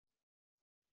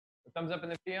Thumbs up in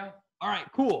the video. All right,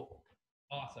 cool.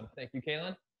 Awesome. Thank you,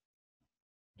 Kaylin.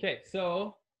 Okay,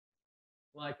 so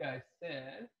like I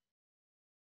said,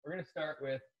 we're going to start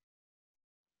with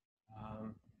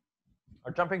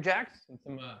our jumping jacks and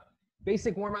some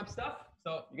basic warm-up stuff.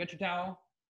 So you get your towel,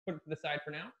 put it to the side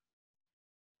for now.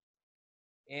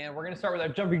 And we're going to start with our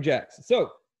jumping jacks.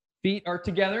 So feet are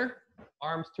together,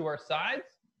 arms to our sides.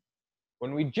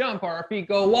 When we jump, our feet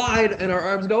go wide and our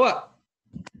arms go up.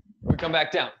 We come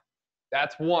back down.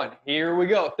 That's one. Here we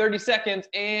go. 30 seconds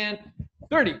and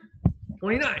 30,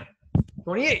 29,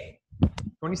 28,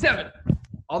 27.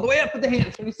 All the way up with the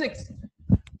hands. 26,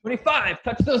 25.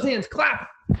 Touch those hands. Clap.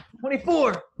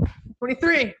 24,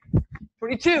 23,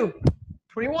 22,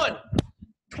 21,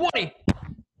 20,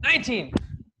 19,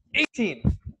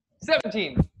 18,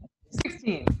 17,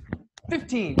 16,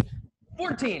 15,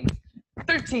 14,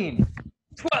 13,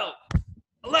 12,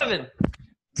 11,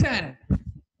 10,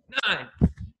 9,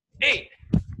 8,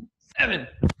 7,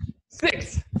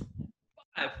 6,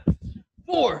 5,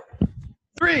 4,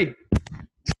 3,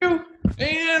 2,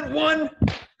 and 1.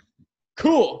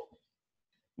 Cool.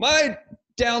 My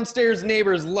downstairs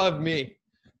neighbors love me.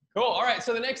 Cool. All right.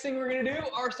 So the next thing we're going to do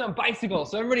are some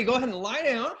bicycles. So everybody go ahead and lie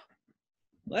down.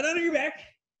 Lie down on your back.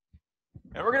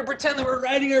 And we're going to pretend that we're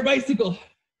riding our bicycle.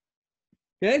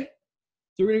 Okay?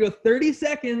 So we're going to go 30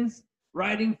 seconds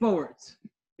riding forwards.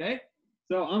 Okay?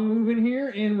 So I'm moving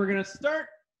here and we're going to start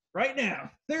right now.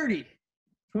 30,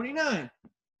 29,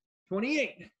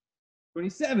 28,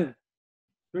 27,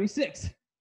 26,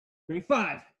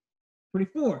 25,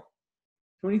 24,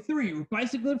 23. We're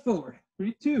bicycling forward.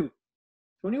 22,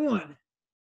 21,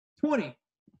 20,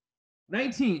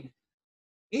 19,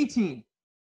 18,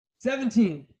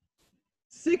 17,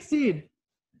 16,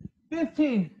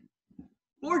 15,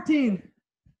 14,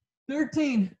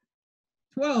 13,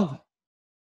 12,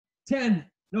 10,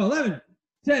 no, 11,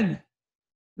 10,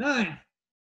 9,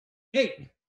 8,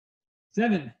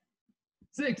 7,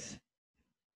 6,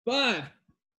 5,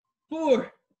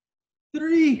 4,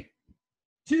 3,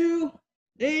 2,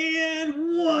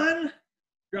 and 1.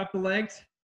 Drop the legs.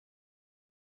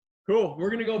 Cool. We're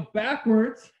going to go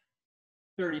backwards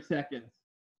 30 seconds.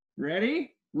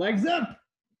 Ready? Legs up.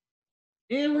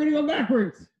 And we're going to go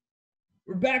backwards.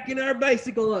 We're backing our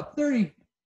bicycle up. 30,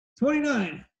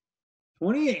 29,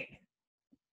 28,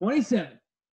 27,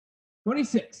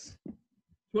 26,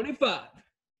 25,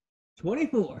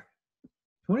 24,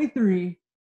 23,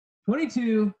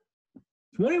 22,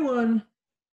 21,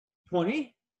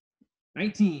 20,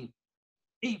 19,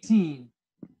 18,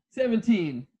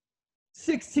 17,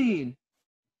 16,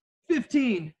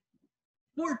 15,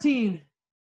 14,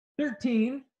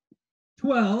 13,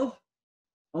 12,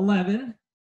 11,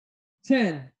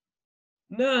 10,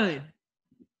 9,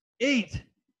 8,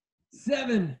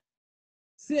 7,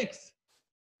 6,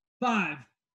 5,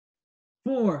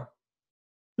 4,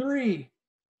 3,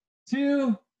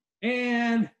 2,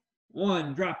 and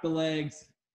 1. Drop the legs.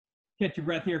 Catch your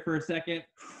breath here for a second.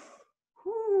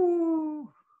 Whew.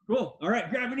 Cool. All right,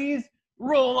 grab your knees,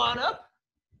 roll on up.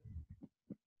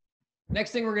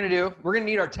 Next thing we're going to do, we're going to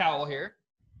need our towel here.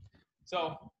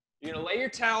 So you're going to lay your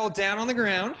towel down on the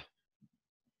ground.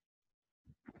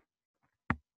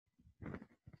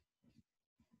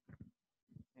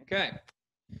 Okay.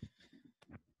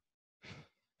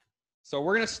 So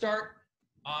we're going to start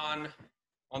on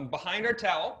behind our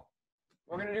towel.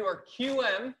 We're going to do our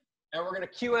QM, and we're going to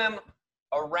QM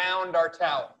around our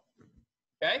towel.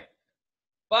 Okay?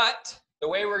 But the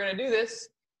way we're going to do this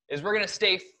is we're going to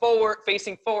stay forward,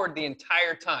 facing forward the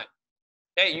entire time.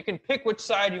 Okay? You can pick which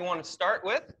side you want to start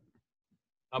with,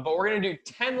 but we're going to do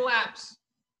 10 laps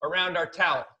around our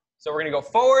towel. So we're going to go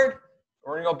forward,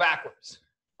 we're going to go backwards.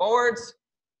 Forwards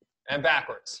and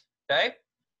backwards. Okay?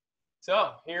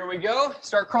 So here we go.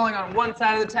 Start crawling on one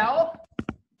side of the towel.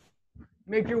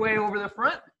 Make your way over the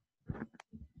front.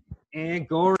 And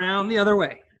go around the other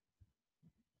way.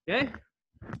 Okay?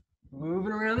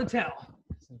 Moving around the towel.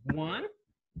 This is 1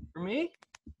 for me.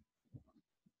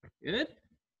 Good.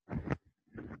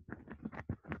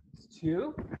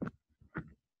 2.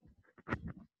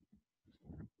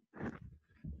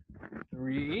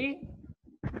 3.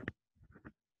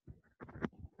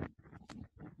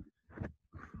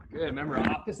 Good. Remember,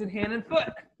 opposite hand and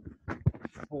foot.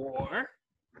 4.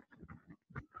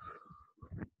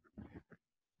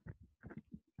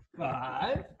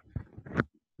 5.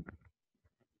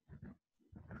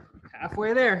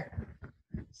 Halfway there.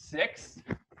 6.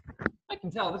 I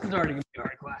can tell this is already going to be a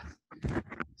hard class.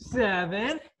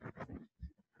 7.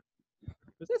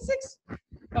 Was that 6?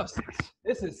 Oh, 6.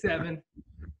 This is 7.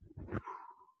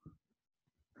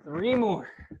 3 more.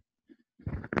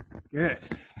 Good.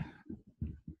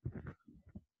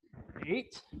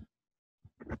 8.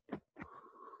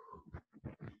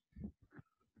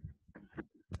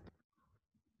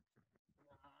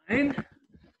 9.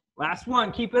 Last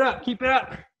one. Keep it up. Keep it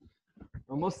up.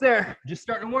 Almost there. Just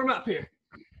starting to warm up here.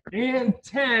 And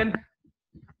 10.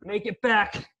 Make it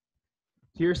back to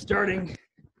your starting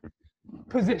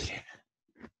position.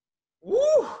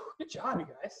 Woo! Good job, you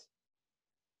guys.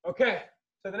 Okay.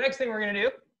 So the next thing we're going to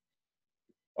do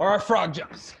are our frog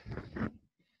jumps.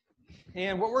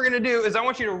 And what we're going to do is I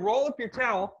want you to roll up your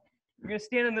towel. You're going to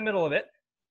stand in the middle of it.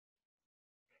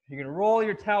 You're going to roll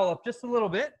your towel up just a little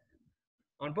bit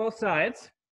on both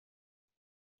sides.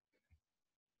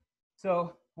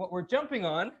 So what we're jumping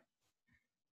on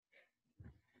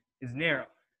is narrow.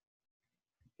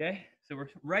 Okay? So we're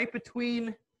right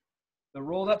between the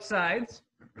rolled up sides.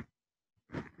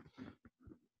 I'll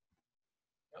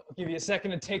give you a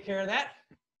second to take care of that.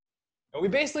 And we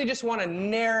basically just want a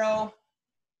narrow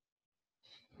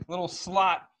little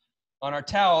slot on our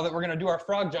towel that we're going to do our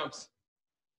frog jumps.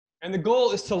 And the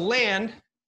goal is to land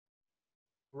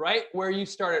right where you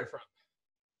started from.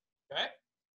 Okay?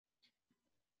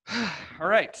 All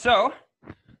right, so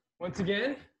once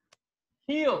again,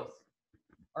 heels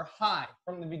are high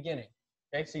from the beginning.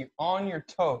 Okay, so you're on your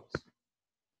toes.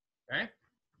 Okay?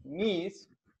 Knees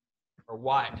are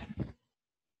wide.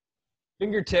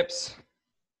 Fingertips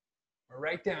are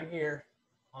right down here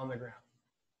on the ground.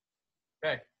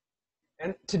 Okay.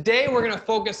 And today we're going to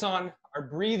focus on our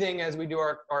breathing as we do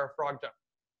our frog jump.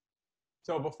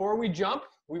 So before we jump,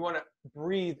 we want to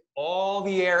breathe all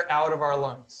the air out of our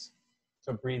lungs.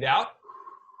 So breathe out.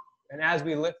 And as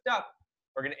we lift up,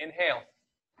 we're going to inhale.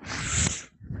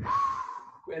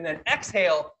 And then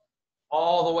exhale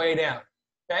all the way down.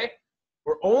 Okay?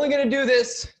 We're only going to do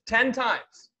this 10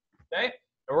 times. Okay?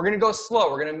 And we're going to go slow.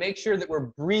 We're going to make sure that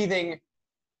we're breathing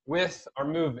with our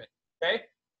movement. Okay?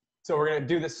 So we're going to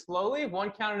do this slowly,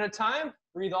 1 count at a time.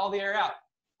 Breathe all the air out.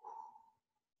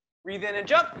 Breathe in and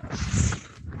jump.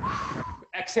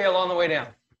 Exhale on the way down.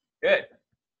 Good.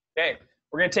 Okay.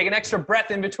 We're going to take an extra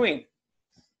breath in between.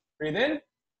 Breathe in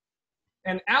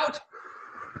and out.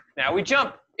 Now we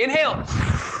jump. Inhale.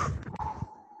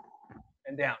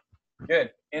 And down. Good.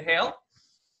 Inhale.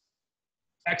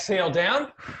 Exhale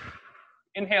down.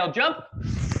 Inhale, jump.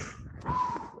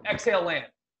 Exhale, land.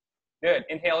 Good.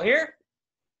 Inhale here.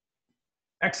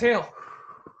 Exhale.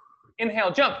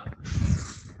 Inhale, jump.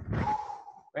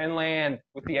 And land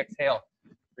with the exhale.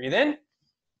 Breathe in.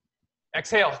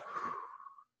 Exhale.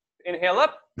 Inhale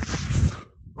up.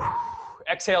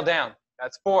 Exhale down.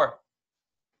 That's 4.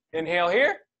 Inhale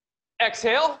here.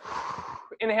 Exhale.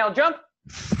 Inhale, jump.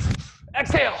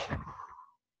 Exhale.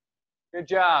 Good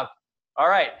job. All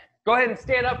right. Go ahead and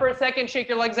stand up for a second. Shake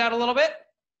your legs out a little bit.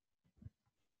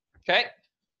 Okay.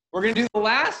 We're going to do the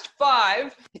last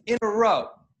 5 in a row.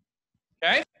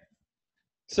 Okay?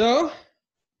 So,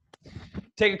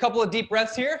 take a couple of deep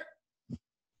breaths here.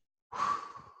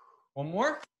 One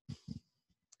more.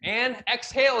 And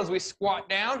exhale as we squat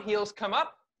down, heels come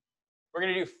up. We're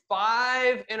going to do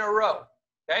 5 in a row.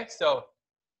 Okay? So,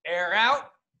 air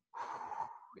out.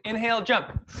 Inhale,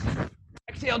 jump.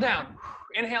 Exhale down.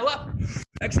 Inhale up.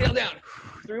 Exhale down.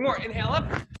 3 more. Inhale up.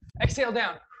 Exhale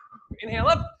down. Inhale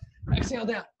up. Exhale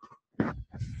down.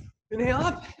 Inhale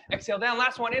up, exhale down.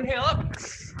 Last one, inhale up,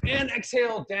 and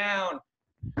exhale down.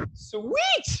 Sweet!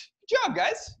 Good job,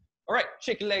 guys. All right,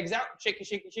 shake your legs out. Shaky,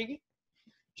 shaky, shaky.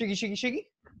 Shaky, shaky, shaky.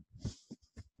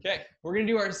 Okay, we're going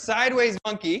to do our sideways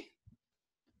monkey.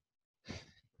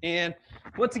 And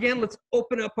once again, let's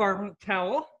open up our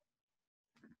towel.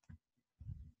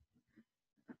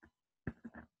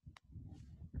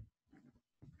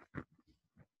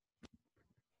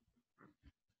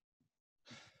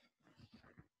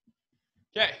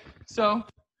 Okay, so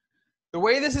the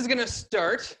way this is going to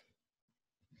start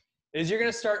is you're going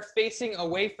to start facing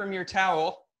away from your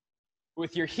towel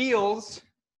with your heels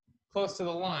close to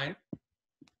the line.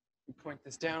 Point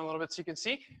this down a little bit so you can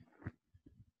see.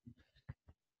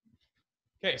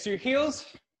 Okay, so your heels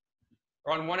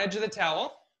are on one edge of the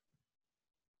towel.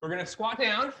 We're going to squat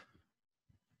down.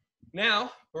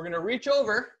 Now, we're going to reach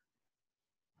over.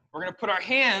 We're going to put our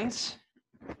hands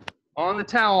on the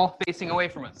towel facing away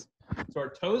from us. So our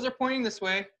toes are pointing this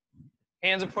way,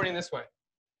 hands are pointing this way.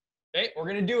 Okay, we're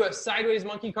going to do a sideways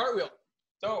monkey cartwheel.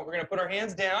 So we're going to put our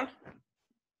hands down,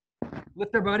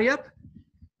 lift our body up,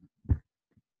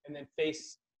 and then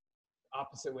face the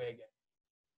opposite way again.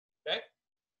 Okay?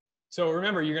 So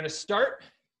remember, you're going to start,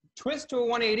 twist to a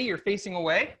 180, you're facing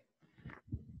away.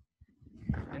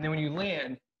 And then when you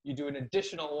land, you do an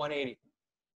additional 180.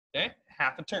 Okay?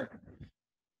 Half a turn.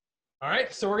 All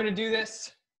right, so we're going to do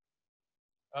this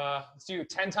Let's do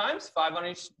 10 times,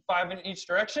 5 in each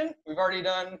direction. We've already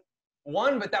done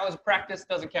 1, but that was practice,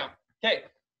 doesn't count. Okay,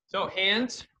 so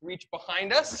hands reach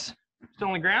behind us, still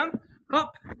on the ground,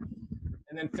 up,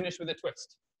 and then finish with a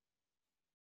twist.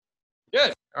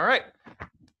 Good, all right.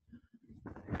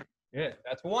 Good,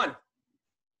 that's 1.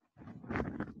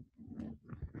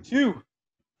 2.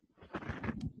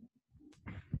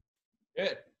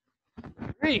 Good.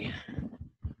 3.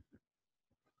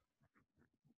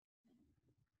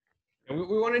 And what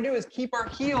we want to do is keep our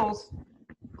heels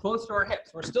close to our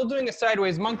hips. We're still doing a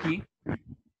sideways monkey,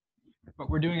 but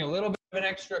we're doing a little bit of an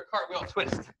extra cartwheel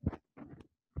twist.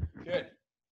 Good.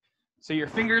 So your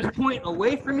fingers point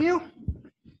away from you,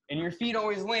 and your feet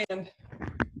always land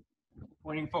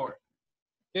pointing forward.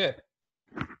 Good.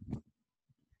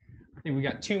 I think we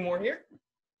got 2 more here.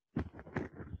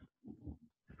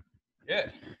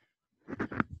 Good.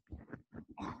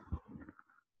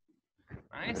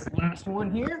 Nice. Last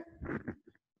one here.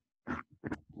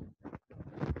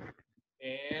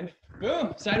 And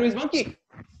boom, sideways monkey.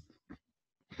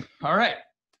 All right.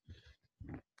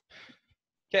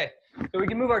 Okay, so we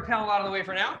can move our towel out of the way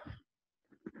for now.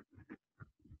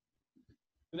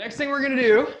 The next thing we're going to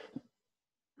do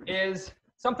is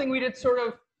something we did sort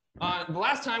of the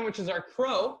last time, which is our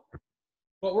crow.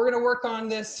 But we're going to work on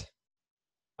this.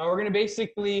 We're going to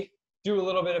basically do a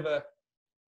little bit of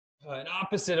an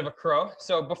opposite of a crow.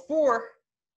 So before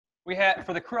we had,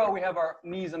 for the crow, we have our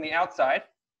knees on the outside.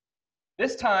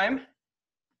 This time,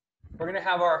 we're going to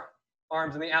have our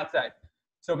arms on the outside.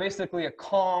 So basically a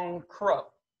Kong crow,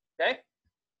 okay?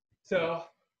 So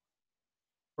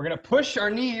we're going to push our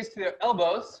knees to the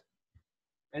elbows.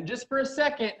 And just for a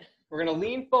second, we're going to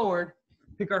lean forward,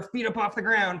 pick our feet up off the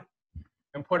ground,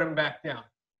 and put them back down.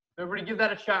 Everybody give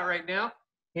that a shot right now.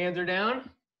 Hands are down,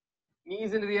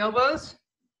 knees into the elbows,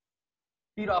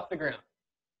 feet off the ground.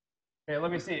 Okay, let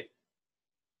me see it.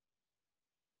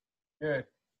 Good.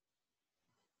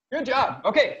 Good job.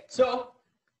 Okay, so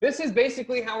this is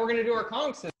basically how we're going to do our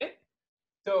Kongs today.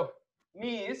 So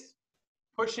knees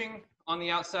pushing on the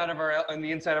outside of our, on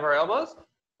the inside of our elbows.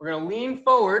 We're going to lean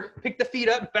forward, pick the feet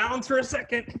up, balance for a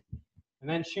second, and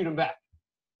then shoot them back.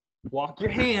 Walk your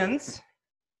hands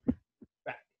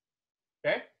back.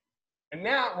 Okay? And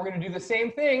now we're going to do the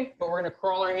same thing, but we're going to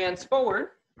crawl our hands forward.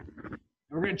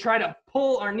 We're going to try to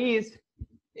pull our knees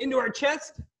into our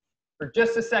chest for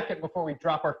just a second before we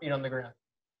drop our feet on the ground.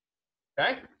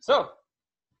 Okay? So,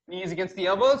 knees against the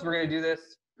elbows. We're going to do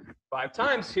this 5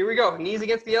 times. Here we go. Knees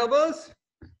against the elbows.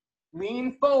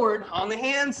 Lean forward on the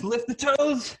hands. Lift the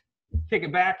toes. Kick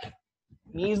it back.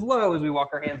 Knees low as we walk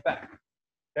our hands back.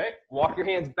 Okay? Walk your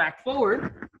hands back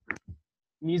forward.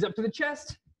 Knees up to the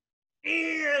chest.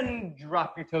 And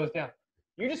drop your toes down.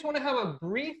 You just want to have a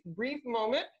brief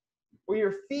moment where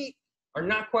your feet are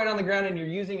not quite on the ground and you're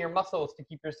using your muscles to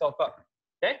keep yourself up.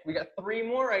 Okay, we got 3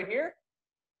 more right here.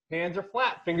 Hands are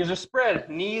flat, fingers are spread,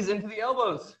 knees into the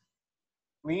elbows.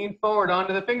 Lean forward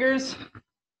onto the fingers,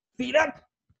 feet up,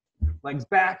 legs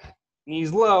back,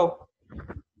 knees low,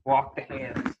 walk the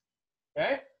hands.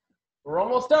 Okay, we're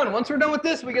almost done. Once we're done with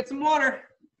this, we get some water.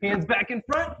 Hands back in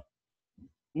front,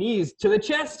 knees to the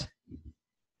chest.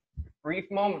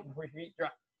 Brief moment before your feet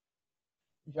drop.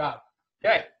 Good job.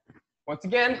 Okay. Once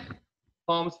again,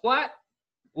 palms flat.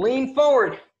 Lean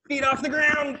forward. Feet off the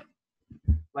ground.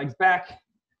 Legs back.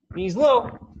 Knees low.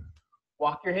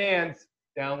 Walk your hands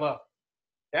down low.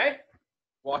 Okay?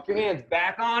 Walk your hands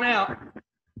back on out.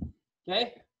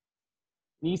 Okay?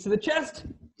 Knees to the chest.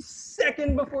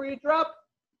 Second before you drop.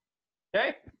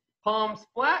 Okay? Palms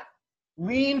flat.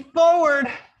 Lean forward.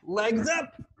 Legs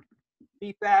up.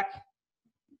 Feet back.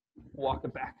 Walk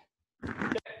it back.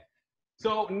 Okay.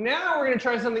 So now we're going to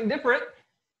try something different.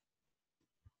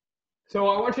 So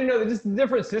I want you to know that this is the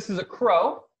difference. This is a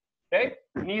crow, okay?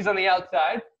 Knees on the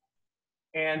outside.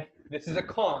 And this is a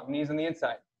Kong, knees on the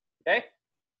inside, okay?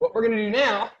 What we're going to do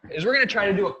now is we're going to try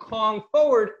to do a Kong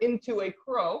forward into a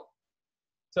crow.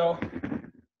 So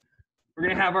we're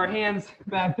going to have our hands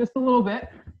back just a little bit,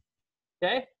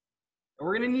 okay? And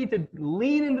we're going to need to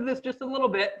lean into this just a little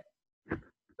bit.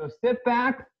 So sit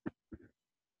back.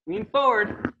 Lean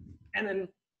forward, and then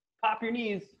pop your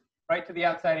knees right to the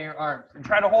outside of your arms. And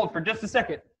try to hold for just a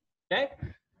second, okay?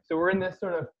 So we're in this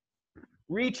sort of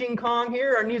reaching Kong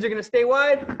here. Our knees are going to stay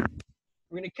wide.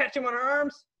 We're going to catch them on our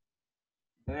arms,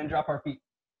 and then drop our feet.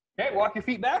 Okay, walk your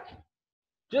feet back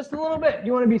just a little bit.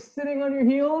 You want to be sitting on your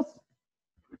heels.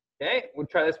 Okay, we'll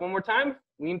try this one more time.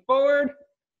 Lean forward,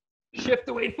 shift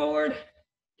the weight forward,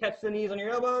 catch the knees on your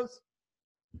elbows,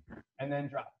 and then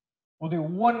drop. We'll do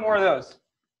 1 more of those.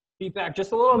 Feet back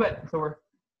just a little bit. So we're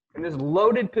in this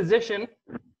loaded position.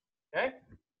 Okay?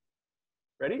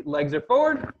 Ready? Legs are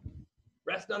forward.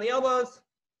 Rest on the elbows.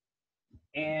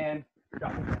 And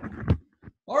drop it down.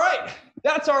 All right,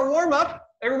 that's our warm-up.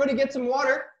 Everybody get some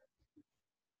water.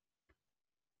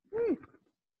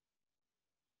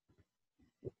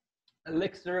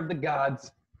 Elixir of the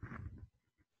gods.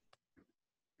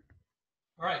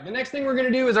 All right, the next thing we're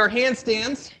going to do is our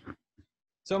handstands.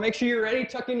 So make sure you're ready.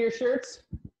 Tuck in your shirts.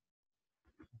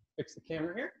 Fix the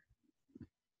camera here.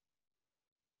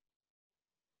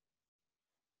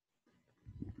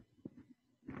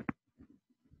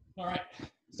 All right,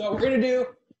 so we're going to do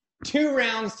 2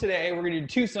 rounds today. We're going to do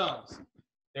 2 songs.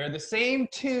 They're the same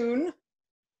tune,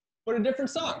 but a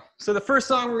different song. So the first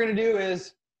song we're going to do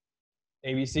is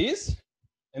ABCs,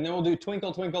 and then we'll do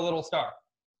Twinkle, Twinkle, Little Star.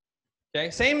 Okay,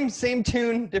 same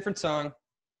tune, different song.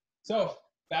 So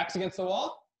backs against the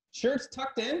wall, shirts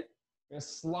tucked in. We're going to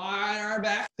slide our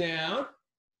back down.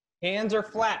 Hands are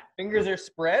flat, fingers are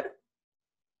spread.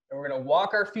 And we're going to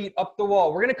walk our feet up the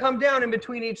wall. We're going to come down in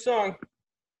between each song.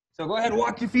 So go ahead and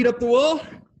walk your feet up the wall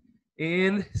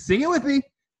and sing it with me.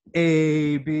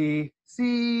 A, B,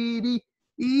 C, D,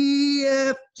 E,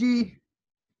 F, G,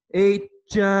 H,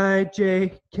 I,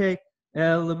 J, K,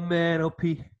 L, M, N, O,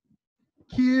 P,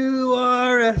 Q,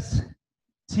 R, S,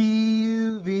 T,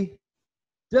 U, V,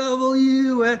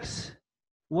 W, X,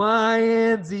 Y,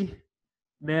 and Z.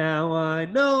 Now I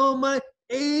know my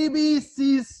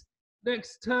ABCs.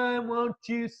 Next time, won't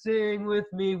you sing with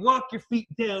me? Walk your feet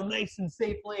down nice and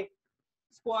safely.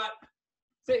 Squat.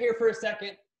 Sit here for a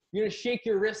second. You're going to shake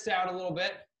your wrists out a little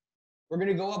bit. We're going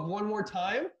to go up one more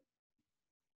time.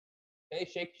 Okay,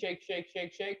 shake, shake, shake,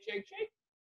 shake, shake, shake, shake.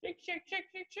 Shake, shake, shake,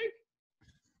 shake, shake.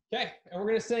 Okay, and we're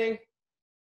going to sing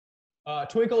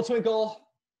Twinkle, Twinkle,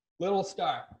 Little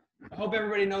Star. I hope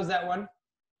everybody knows that one.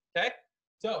 Okay,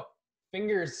 so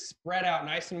fingers spread out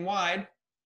nice and wide.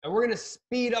 And we're going to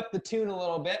speed up the tune a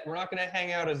little bit. We're not going to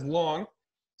hang out as long.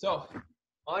 So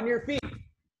on your feet, you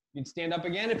can stand up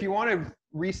again if you want to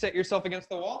reset yourself against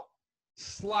the wall.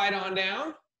 Slide on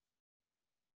down.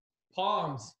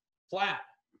 Palms flat.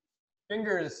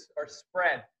 Fingers are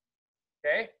spread.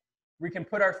 Okay? We can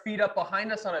put our feet up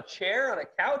behind us on a chair, on a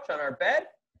couch, on our bed.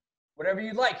 Whatever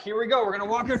you'd like. Here we go. We're going to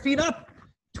walk our feet up.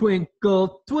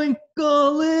 Twinkle,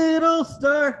 twinkle, little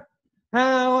star.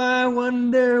 How I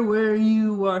wonder where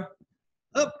you are,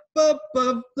 up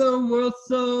above the world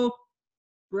so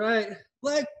bright,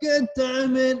 like a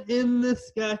diamond in the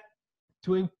sky.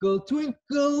 Twinkle, twinkle,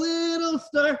 little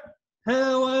star,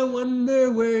 how I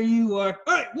wonder where you are.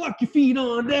 All right, walk your feet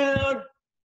on down.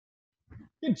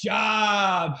 Good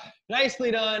job. Nicely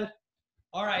done.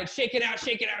 All right, shake it out,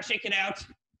 shake it out, shake it out.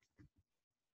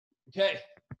 Okay,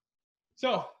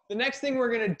 so the next thing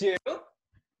we're going to do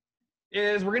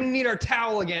is we're going to need our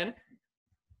towel again.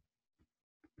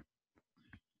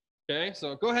 Okay,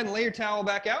 so go ahead and lay your towel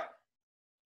back out.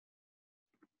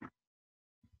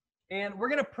 And we're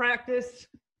going to practice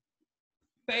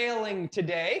failing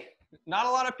today. Not a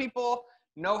lot of people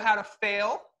know how to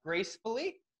fail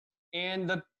gracefully. And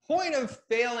the point of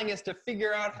failing is to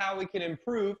figure out how we can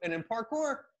improve. And in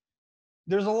parkour,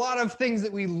 there's a lot of things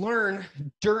that we learn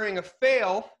during a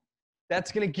fail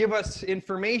that's going to give us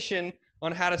information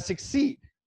on how to succeed,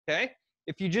 okay?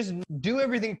 If you just do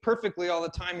everything perfectly all the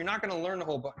time, you're not going to learn a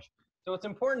whole bunch. So it's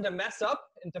important to mess up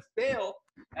and to fail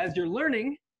as you're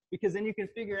learning, because then you can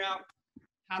figure out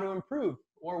how to improve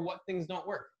or what things don't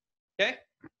work, okay?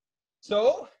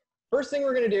 So first thing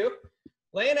we're going to do,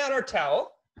 laying out our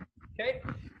towel, okay?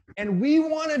 And we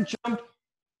want to jump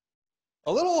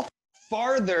a little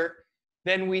farther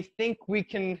than we think we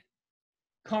can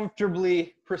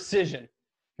comfortably precision.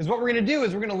 Because what we're going to do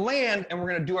is we're going to land and we're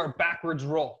going to do our backwards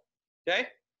roll, okay?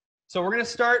 So we're going to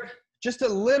start just a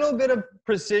little bit of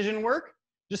precision work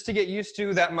just to get used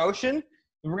to that motion.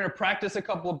 We're going to practice a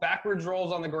couple of backwards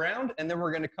rolls on the ground, and then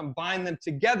we're going to combine them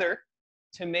together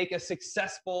to make a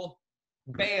successful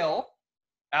bail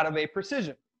out of a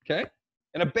precision, okay?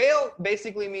 And a bail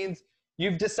basically means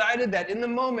you've decided that in the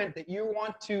moment that you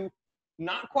want to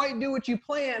not quite do what you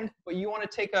planned, but you want to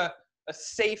take a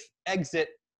safe exit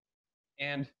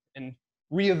and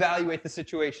reevaluate the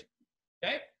situation,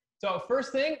 okay? So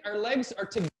first thing, our legs are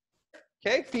together,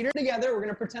 okay? Feet are together. We're going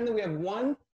to pretend that we have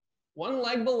one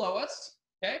leg below us,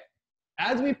 okay?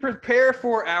 As we prepare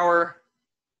for our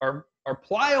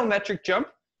plyometric jump,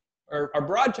 or our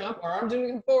broad jump, our arms are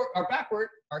moving forward, or backward,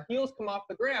 our heels come off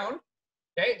the ground,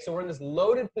 okay? So we're in this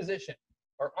loaded position.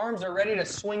 Our arms are ready to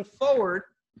swing forward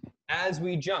as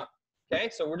we jump, okay?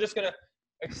 So we're just going to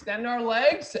extend our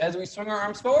legs as we swing our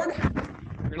arms forward.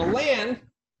 We're going to land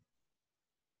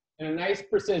in a nice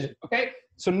precision, okay?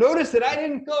 So notice that I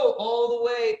didn't go all the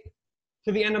way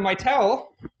to the end of my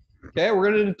towel. Okay,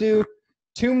 we're gonna do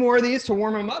 2 more of these to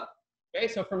warm them up. Okay,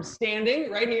 so from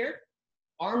standing right here,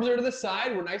 arms are to the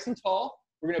side, we're nice and tall.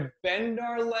 We're gonna bend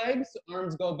our legs,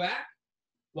 arms go back,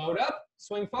 load up,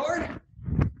 swing forward,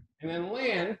 and then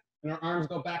land, and our arms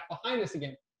go back behind us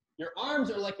again. Your arms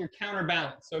are like your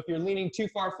counterbalance. So if you're leaning too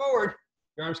far forward,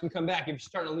 your arms can come back. If you're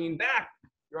starting to lean back,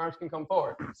 your arms can come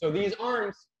forward. So these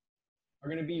arms are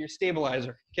gonna be your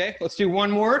stabilizer. Okay, let's do 1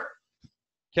 more.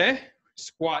 Okay,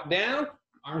 squat down,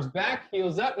 arms back,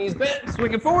 heels up, knees bent,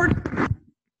 swing it forward,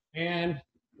 and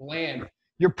land.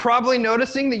 You're probably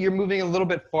noticing that you're moving a little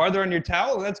bit farther on your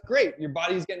towel. That's great. Your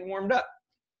body's getting warmed up.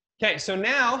 Okay, so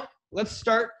now let's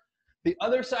start the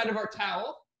other side of our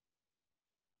towel.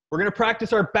 We're going to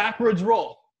practice our backwards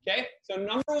roll. Okay, so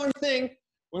number 1 thing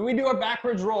when we do a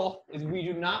backwards roll is we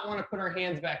do not want to put our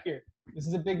hands back here. This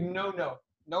is a big no-no.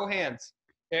 No hands.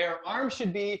 Okay, our arms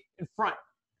should be in front.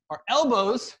 Our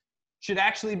elbows should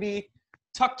actually be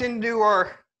tucked into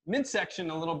our midsection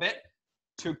a little bit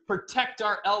to protect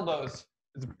our elbows.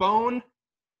 It's bone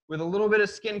with a little bit of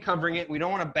skin covering it. We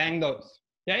don't want to bang those,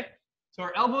 okay? So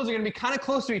our elbows are going to be kind of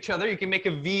close to each other. You can make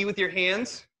a V with your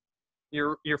hands,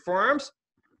 your forearms.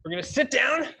 We're going to sit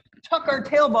down, tuck our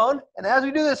tailbone, and as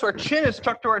we do this, our chin is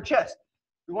tucked to our chest.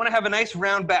 We want to have a nice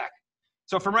round back.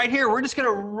 So from right here, we're just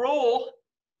going to roll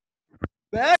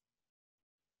back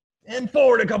and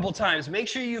forward a couple times. Make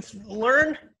sure you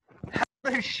learn how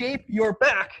to shape your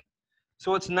back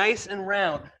so it's nice and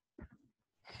round.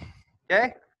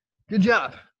 Okay, good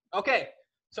job. Okay,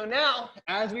 so now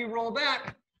as we roll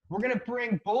back, we're gonna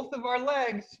bring both of our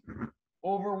legs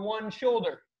over one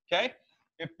shoulder, okay?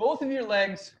 If both of your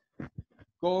legs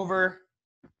go over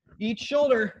each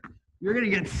shoulder, you're gonna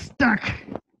get stuck.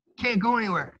 Can't go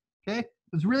anywhere, okay?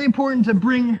 It's really important to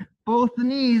bring both the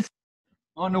knees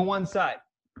onto one side,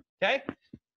 okay?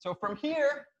 So from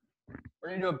here,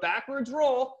 we're gonna do a backwards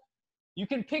roll. You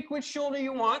can pick which shoulder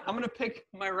you want. I'm gonna pick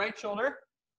my right shoulder.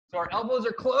 So our elbows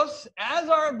are close. As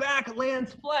our back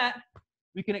lands flat,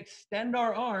 we can extend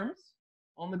our arms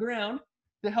on the ground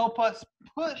to help us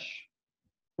push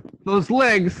those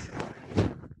legs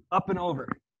up and over.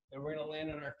 And we're gonna land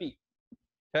on our feet,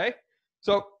 okay?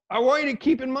 So I want you to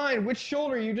keep in mind which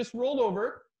shoulder you just rolled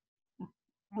over.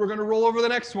 We're gonna roll over the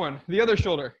next one, the other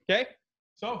shoulder, okay?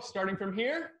 So starting from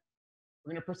here,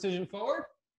 we're gonna precision forward.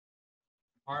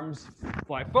 Arms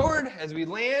fly forward as we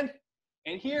land.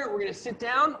 And here we're going to sit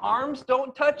down. Arms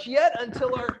don't touch yet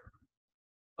until our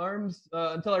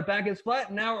back is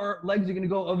flat. Now our legs are going to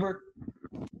go over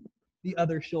the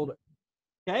other shoulder.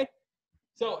 Okay?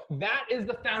 So that is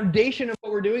the foundation of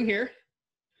what we're doing here.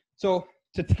 So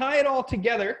to tie it all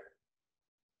together,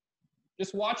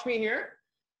 just watch me here.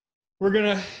 We're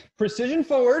going to precision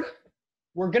forward.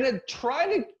 We're going to try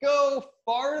to go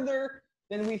farther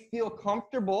than we feel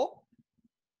comfortable.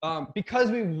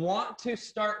 Because we want to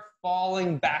start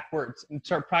falling backwards and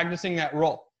start practicing that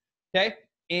roll, okay?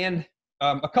 And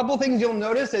a couple things you'll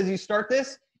notice as you start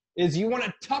this is you want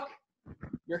to tuck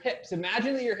your hips.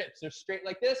 Imagine that your hips are straight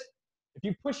like this. If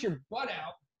you push your butt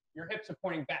out, your hips are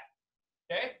pointing back,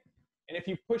 okay? And if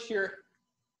you push your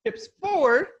hips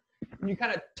forward and you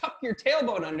kind of tuck your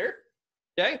tailbone under,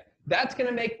 okay? That's going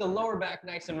to make the lower back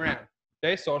nice and round,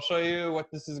 okay? So I'll show you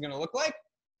what this is going to look like.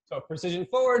 So precision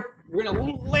forward, we're gonna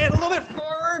land a little bit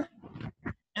forward,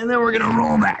 and then we're gonna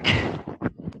roll back.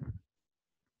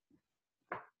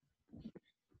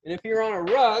 And if you're on a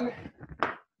rug,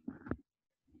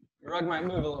 your rug might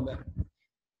move a little bit.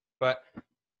 But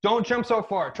don't jump so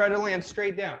far, try to land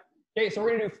straight down. Okay, so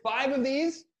we're gonna do 5 of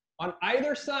these on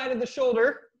either side of the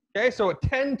shoulder. Okay, so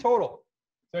 10 total.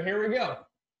 So here we go.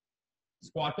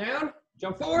 Squat down,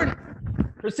 jump forward,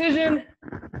 precision,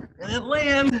 and then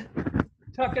land.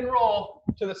 Tuck and roll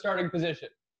to the starting position.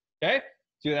 Okay?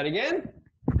 Do that again.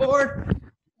 Forward,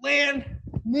 land,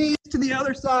 knees to the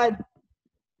other side,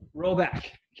 roll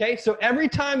back. Okay? So every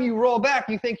time you roll back,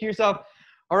 you think to yourself,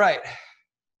 all right,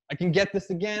 I can get this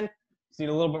again. Just need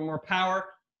a little bit more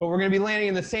power, but we're going to be landing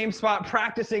in the same spot,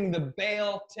 practicing the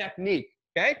bail technique.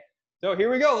 Okay? So here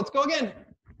we go. Let's go again.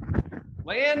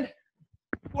 Land,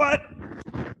 what?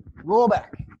 Roll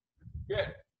back.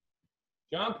 Good.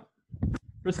 Jump.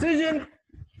 Precision.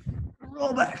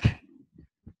 Roll back.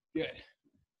 Good.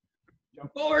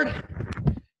 Jump forward.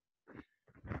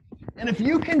 And if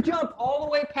you can jump all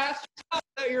the way past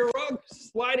your rug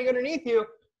sliding underneath you,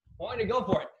 I want you to go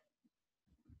for it.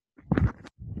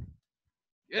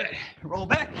 Good. Roll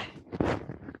back.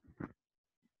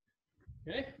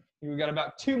 Okay. We got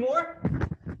about 2 more.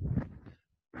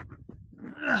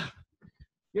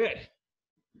 Good.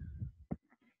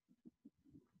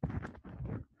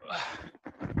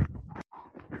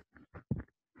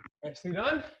 Nicely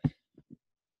done.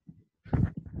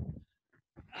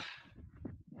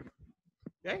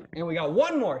 Okay, and we got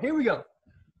one more. Here we go.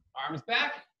 Arms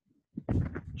back,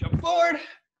 jump forward,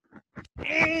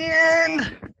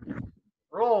 and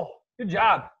roll. Good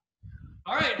job.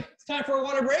 All right, it's time for a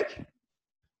water break.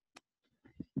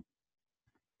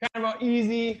 Kind of an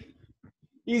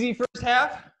easy first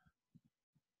half.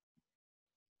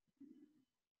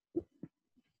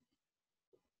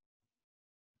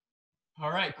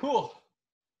 All right, cool.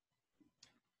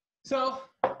 So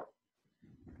the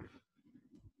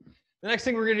next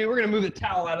thing we're gonna do, we're gonna move the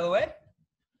towel out of the way.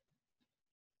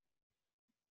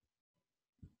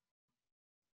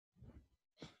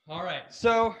 All right,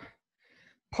 so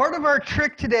part of our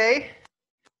trick today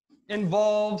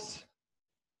involves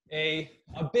a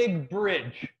big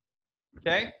bridge,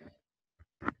 okay?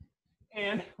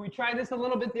 And we tried this a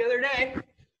little bit the other day.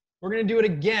 We're gonna do it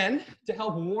again to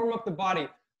help warm up the body.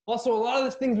 Also, a lot of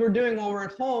the things we're doing while we're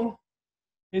at home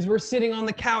is we're sitting on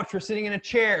the couch, we're sitting in a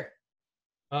chair.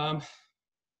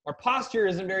 Our posture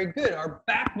isn't very good. Our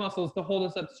back muscles to hold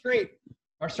us up straight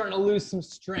are starting to lose some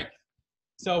strength.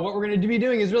 So what we're going to be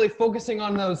doing is really focusing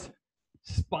on those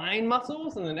spine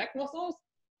muscles and the neck muscles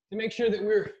to make sure that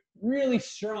we're really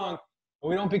strong and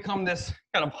we don't become this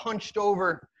kind of hunched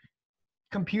over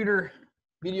computer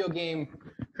video game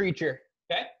creature,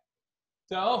 okay?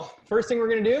 So first thing we're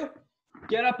going to do,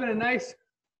 get up in a nice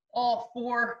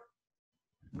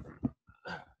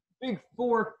big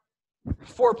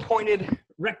four-pointed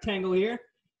rectangle here.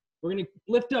 We're going to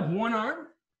lift up one arm,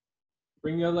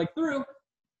 bring the other leg through.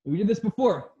 We did this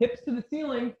before. Hips to the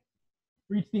ceiling,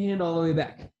 reach the hand all the way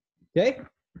back. Okay?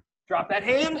 Drop that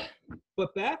hand,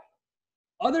 foot back.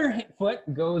 Other foot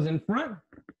goes in front.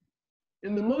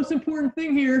 And the most important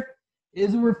thing here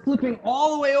is we're flipping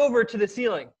all the way over to the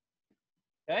ceiling.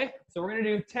 Okay? So we're going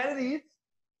to do 10 of these,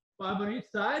 5 on each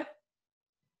side,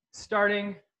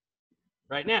 starting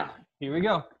right now. Here we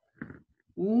go.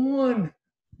 1.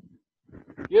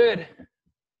 Good.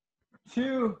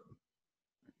 2.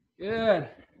 Good.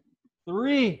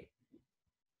 3.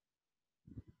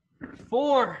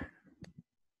 4.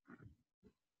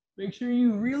 Make sure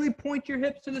you really point your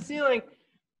hips to the ceiling.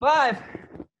 5.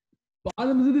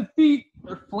 Bottoms of the feet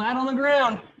are flat on the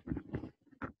ground.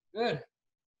 Good.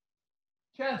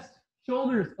 Chest,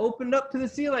 shoulders opened up to the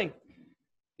ceiling.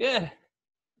 Good.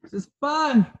 This is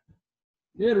 5.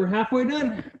 Good, we're halfway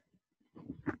done.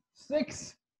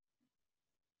 6.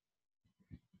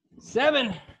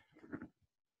 7.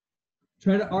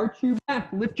 Try to arch your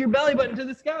back, lift your belly button to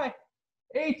the sky.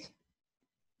 8.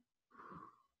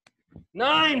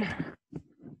 9.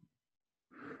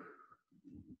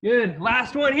 Good,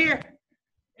 last one here.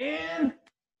 And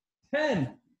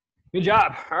 10. Good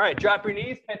job. All right, drop your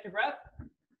knees, catch your breath.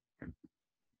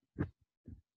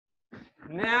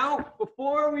 Now,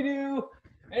 before we do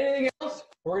anything else,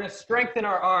 we're going to strengthen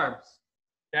our arms.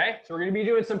 Okay, so we're going to be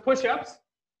doing some push-ups.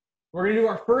 We're going to do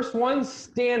our first one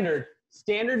standard.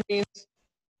 Standard means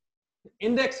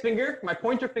index finger, my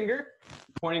pointer finger,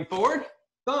 pointing forward,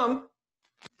 thumb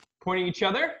pointing each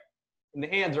other, and the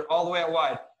hands are all the way out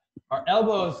wide. Our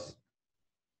elbows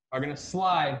are going to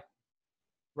slide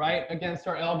right against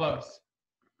our elbows.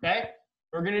 Okay,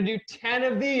 we're going to do 10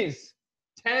 of these,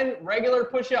 10 regular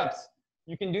push-ups.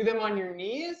 You can do them on your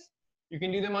knees. You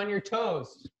can do them on your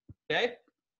toes. Okay,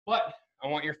 but I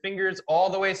want your fingers all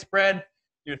the way spread,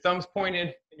 your thumbs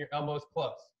pointed, and your elbows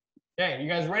close. Okay, you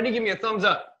guys ready? Give me a thumbs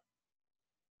up.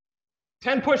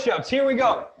 10 push-ups. Here we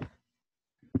go.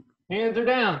 Hands are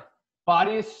down.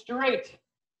 Body is straight.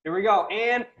 Here we go.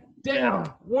 And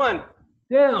down. 1,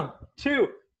 down. 2,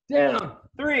 down.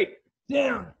 3,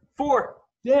 down. 4,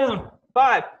 down.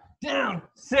 5, down.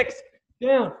 6,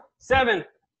 down. 7,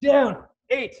 down.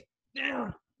 8,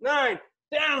 down. 9,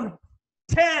 down.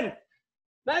 10.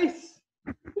 Nice.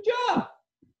 Good job.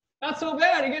 Not so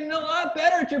bad. You're getting a lot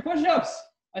better at your push-ups.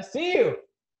 I see you.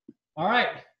 All right.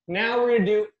 Now we're going to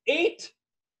do 8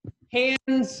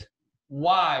 hands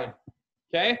wide.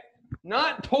 Okay?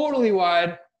 Not totally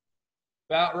wide,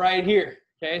 about right here.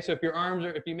 Okay? So if your arms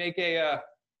are, if you make a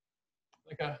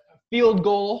like a field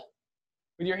goal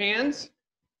with your hands,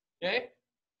 okay?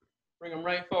 Bring them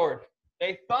right forward.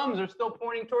 Okay? Thumbs are still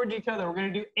pointing towards each other. We're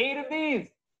going to do 8 of these.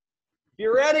 If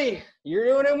you're ready, you're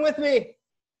doing them with me.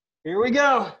 Here we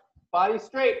go. Body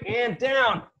straight and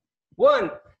down.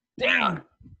 1, down.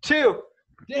 2,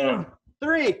 down.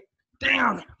 3,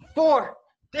 down. 4,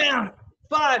 down.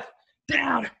 5,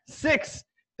 down. 6,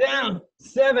 down.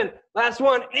 7, last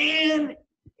one, and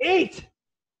 8.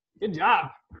 Good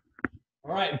job.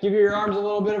 All right, give your arms a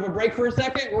little bit of a break for a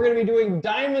second. We're going to be doing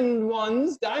diamond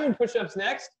ones, diamond push-ups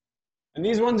next. And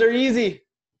these ones are easy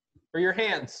for your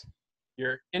hands.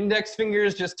 Your index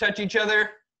fingers just touch each other, and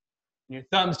your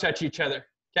thumbs touch each other.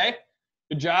 Okay,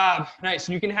 good job. Nice.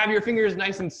 You can have your fingers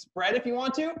nice and spread if you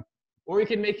want to, or you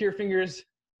can make your fingers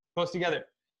close together.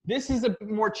 This is a bit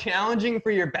more challenging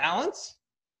for your balance.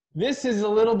 This is a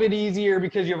little bit easier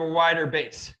because you have a wider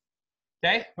base.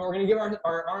 Okay, but we're gonna give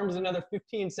our arms another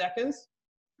 15 seconds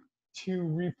to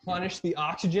replenish the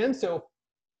oxygen. So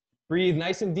breathe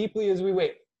nice and deeply as we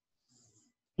wait.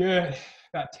 Good.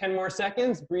 About 10 more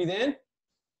seconds. Breathe in.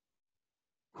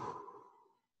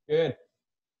 Good.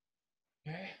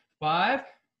 Okay. 5,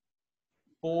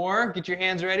 4. Get your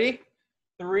hands ready.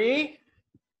 3,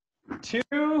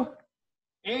 2,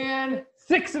 and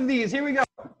 6 of these. Here we go.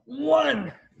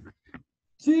 1,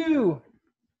 2,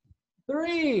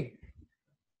 3,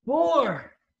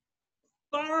 4,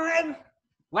 5.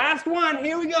 Last one.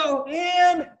 Here we go.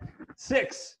 And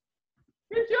 6.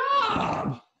 Good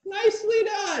job. Nicely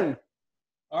done.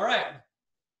 All right.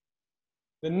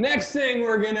 The next thing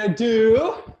we're going to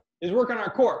do is work on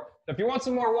our core. So if you want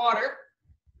some more water,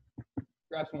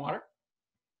 grab some water.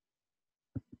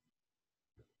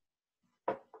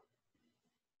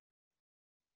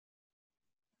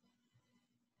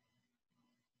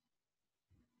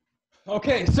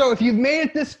 Okay, so if you've made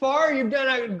it this far, you've done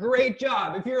a great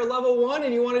job. If you're a level 1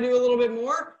 and you want to do a little bit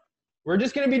more, we're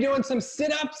just going to be doing some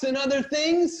sit-ups and other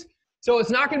things. So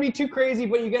it's not going to be too crazy,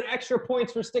 but you get extra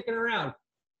points for sticking around.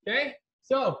 Okay,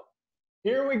 so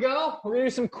here we go. We're going to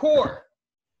do some core.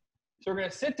 So we're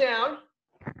going to sit down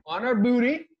on our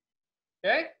booty,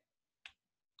 okay?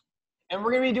 And we're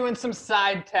going to be doing some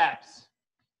side taps.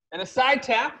 And a side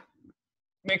tap,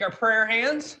 make our prayer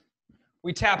hands.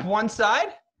 We tap one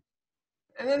side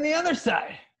and then the other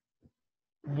side.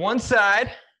 One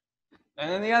side and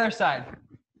then the other side.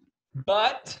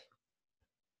 But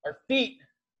our feet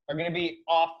are going to be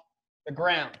off the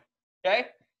ground, okay?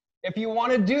 If you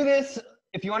want to do this,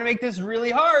 if you want to make this really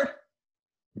hard,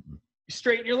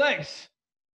 straighten your legs,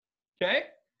 okay?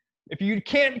 If you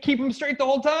can't keep them straight the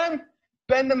whole time,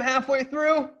 bend them halfway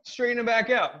through, straighten them back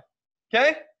out,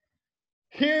 okay?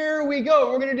 Here we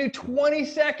go. We're going to do 20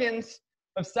 seconds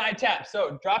of side taps.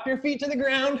 So drop your feet to the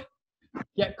ground,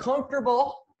 get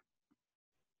comfortable,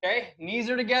 okay? Knees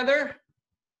are together,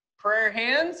 prayer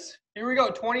hands. Here we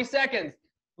go, 20 seconds.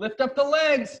 Lift up the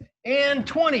legs, and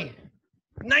 20,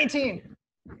 19,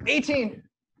 18,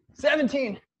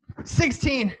 17,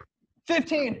 16,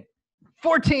 15,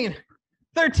 14,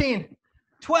 13,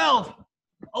 12,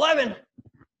 11,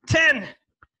 10,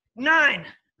 9,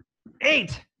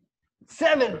 8,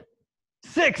 7,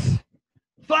 6,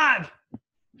 5,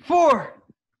 4,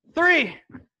 3,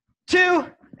 2,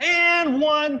 and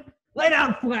 1. Lay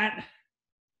down flat.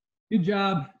 Good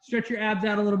job. Stretch your abs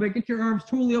out a little bit. Get your arms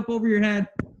totally up over your head.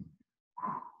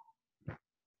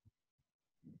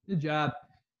 Good job.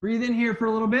 Breathe in here for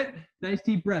a little bit. Nice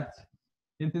deep breaths.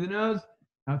 In through the nose,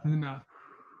 out through the mouth.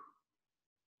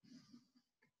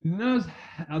 Through the nose,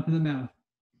 out through the mouth.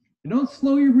 And don't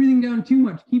slow your breathing down too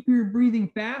much. Keep your breathing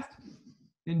fast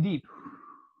and deep.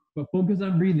 But focus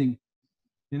on breathing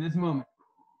in this moment.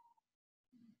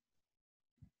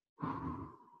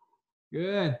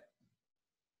 Good.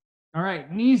 All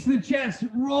right, knees to the chest,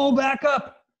 roll back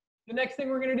up. The next thing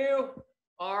we're going to do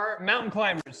are mountain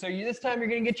climbers. So this time you're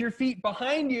going to get your feet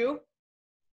behind you,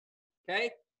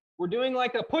 okay? We're doing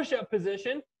like a push-up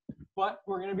position, but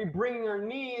we're going to be bringing our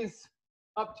knees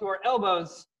up to our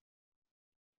elbows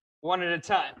one at a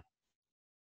time.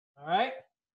 All right?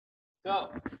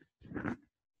 So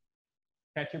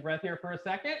catch your breath here for a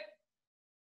second.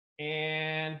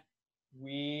 And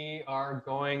we are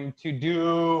going to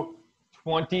do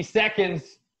 20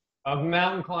 seconds of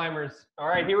mountain climbers. All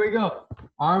right, here we go.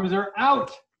 Arms are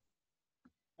out.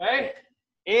 Okay,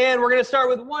 and we're going to start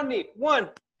with one knee. 1,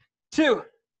 2,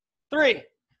 3,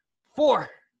 4,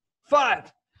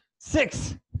 5,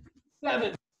 6,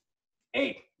 7,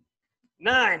 8,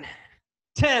 9,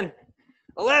 10,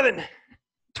 11,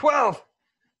 12,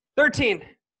 13,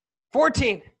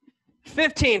 14,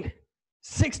 15,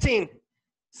 16,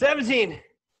 17,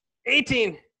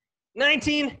 18,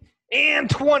 19, and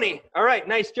 20. All right,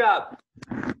 nice job.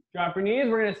 Drop your knees.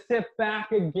 We're going to sit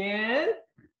back again.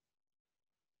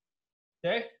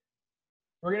 Okay.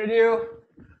 We're going to do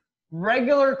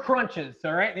regular crunches.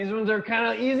 All right, these ones are kind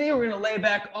of easy. We're going to lay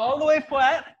back all the way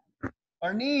flat.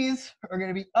 Our knees are going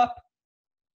to be up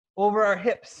over our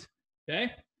hips. Okay.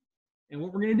 And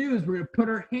what we're going to do is we're going to put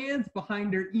our hands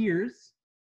behind our ears.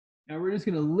 And we're just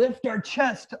going to lift our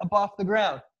chest up off the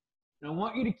ground. And I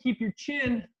want you to keep your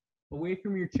chin away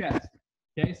from your chest.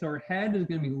 Okay, so our head is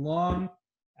going to be long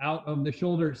out of the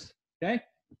shoulders. Okay,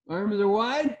 arms are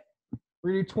wide.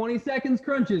 We're going to do 20 seconds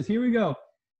crunches. Here we go.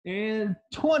 And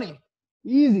 20.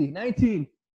 Easy. 19,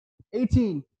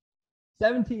 18,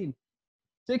 17,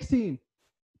 16,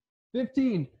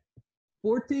 15,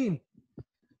 14,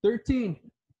 13,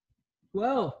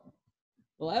 12,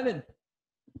 11,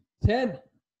 10,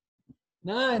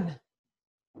 9,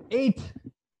 8,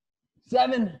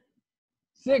 7,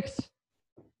 6,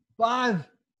 5,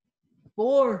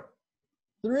 4,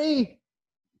 3,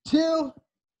 2,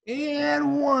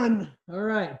 and 1. All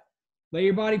right. Lay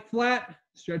your body flat.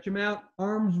 Stretch them out.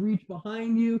 Arms reach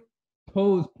behind you.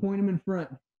 Toes, point them in front.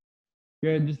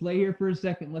 Good. Just lay here for a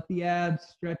second. Let the abs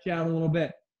stretch out a little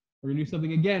bit. We're going to do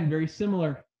something again, very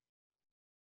similar.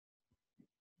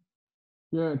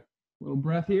 Good. Little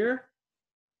breath here.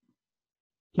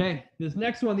 Okay. This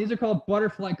next one, these are called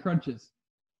butterfly crunches.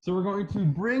 So we're going to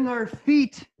bring our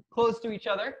feet close to each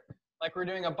other, like we're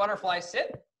doing a butterfly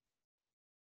sit.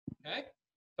 Okay.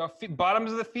 So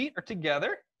bottoms of the feet are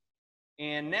together.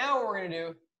 And now what we're going to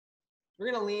do, we're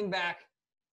going to lean back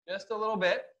just a little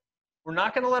bit. We're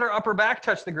not going to let our upper back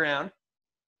touch the ground.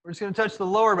 We're just going to touch the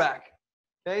lower back.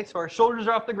 Okay, so our shoulders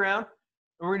are off the ground.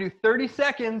 And we're going to do 30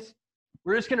 seconds.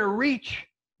 We're just going to reach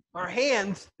our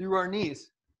hands through our knees.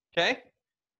 Okay,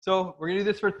 so we're going to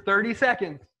do this for 30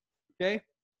 seconds. Okay, a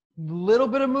little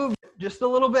bit of movement, just a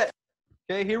little bit.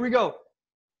 Okay, here we go.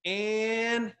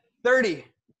 And 30,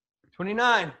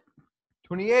 29,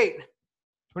 28,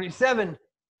 27,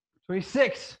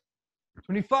 26,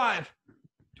 25,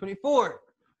 24,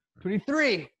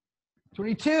 23,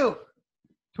 22,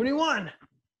 21,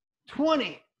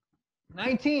 20,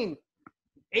 19,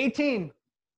 18,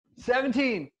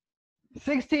 17,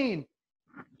 16,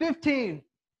 15,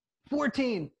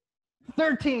 14,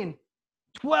 13,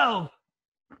 12,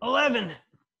 11,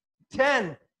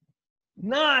 10,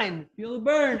 9, feel the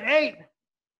burn, 8,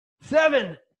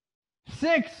 7,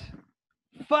 6,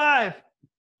 5,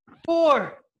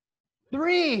 4,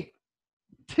 3,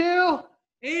 2,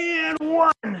 and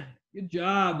 1. Good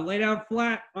job. Lay down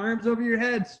flat, arms over your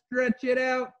head, stretch it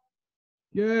out.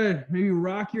 Good. Maybe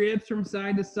rock your hips from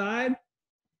side to side.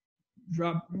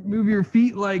 Move your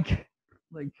feet like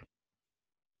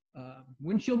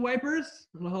windshield wipers.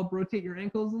 It'll help rotate your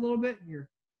ankles a little bit, your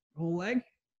whole leg.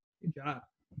 Good job.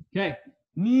 Okay,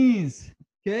 knees.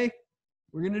 Okay,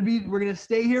 we're gonna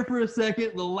stay here for a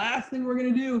second. The last thing we're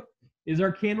gonna do is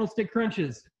our candlestick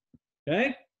crunches.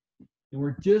 Okay, and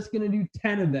we're just gonna do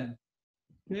 10 of them.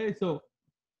 Okay, so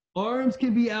arms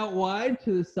can be out wide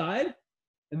to the side,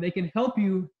 and they can help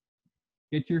you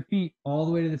get your feet all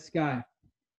the way to the sky.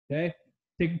 Okay,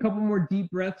 take a couple more deep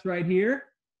breaths right here.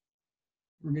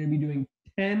 We're going to be doing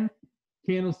 10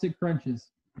 candlestick crunches.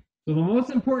 So the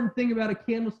most important thing about a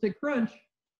candlestick crunch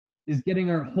is getting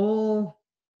our whole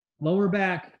lower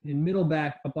back and middle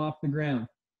back up off the ground.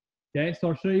 Okay, so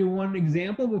I'll show you one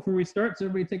example before we start, so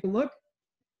everybody take a look.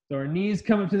 So our knees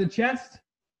come up to the chest,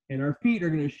 and our feet are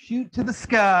going to shoot to the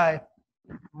sky.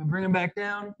 We bring them back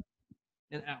down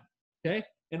and out. Okay,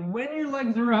 and when your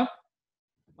legs are up,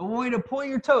 I want you to point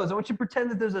your toes. I want you to pretend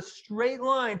that there's a straight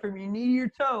line from your knee to your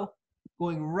toe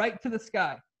going right to the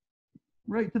sky.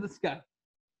 Right to the sky.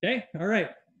 Okay, all right.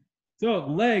 So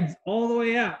legs all the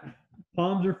way out.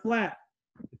 Palms are flat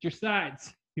at your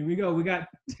sides. Here we go. We got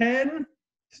 10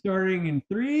 starting in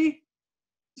 3,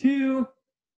 2,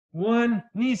 1.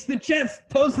 Knees to the chest,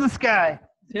 toes to the sky.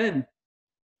 10,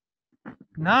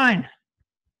 9,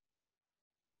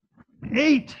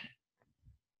 8,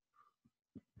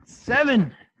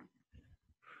 7,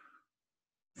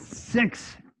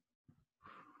 6,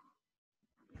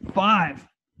 5,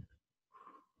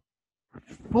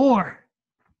 4,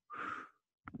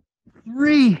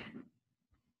 3,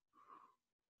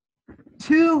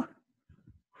 2,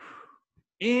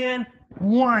 and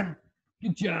 1.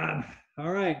 Good job.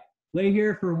 All right. Lay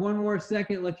here for one more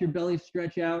second. Let your belly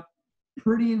stretch out.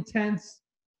 Pretty intense.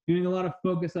 Doing a lot of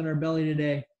focus on our belly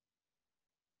today.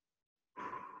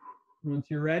 Once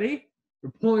you're ready,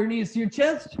 pull your knees to your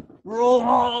chest. Roll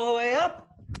all the way up.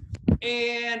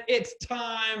 And it's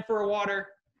time for water.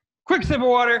 Quick sip of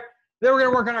water. Then we're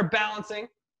going to work on our balancing.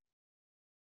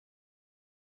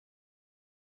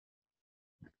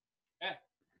 Okay.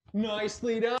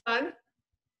 Nicely done.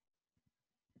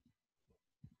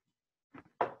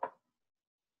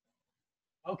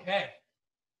 Okay.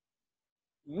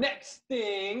 Next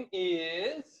thing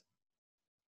is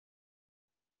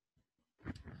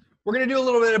we're going to do a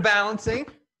little bit of balancing.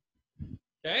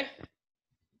 Okay.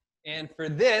 And for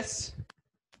this,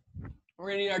 we're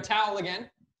going to need our towel again.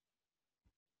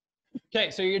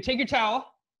 Okay, so you're going to take your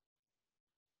towel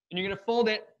and you're going to fold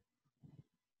it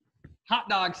hot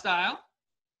dog style.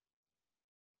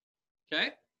 Okay.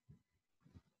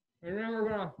 And then we're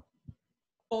going to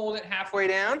fold it halfway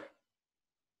down.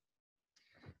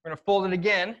 We're going to fold it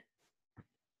again.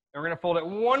 And we're going to fold it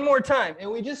one more time.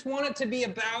 And we just want it to be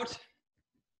about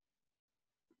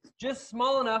just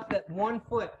small enough that one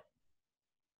foot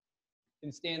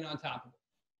can stand on top of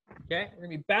it. Okay? We're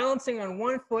going to be balancing on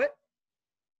one foot.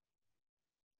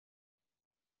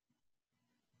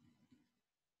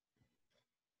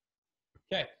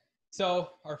 Okay. So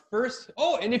our first,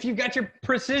 oh, and if you've got your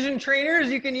precision trainers,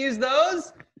 you can use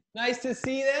those. Nice to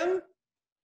see them.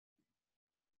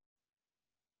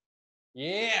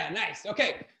 Yeah, nice.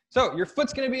 Okay. So your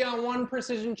foot's going to be on one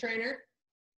precision trainer.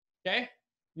 Okay.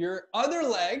 Your other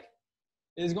leg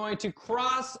is going to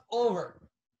cross over.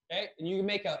 Okay. And you can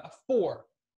make a 4.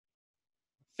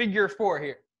 Figure 4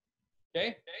 here.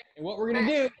 Okay. And what we're going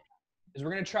to do is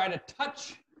we're going to try to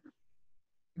touch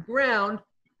the ground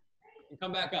and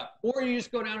come back up. Or you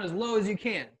just go down as low as you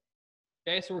can.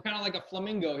 Okay. So we're kind of like a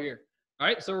flamingo here. All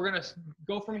right. So we're going to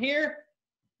go from here.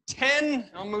 10.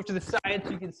 I'll move to the side so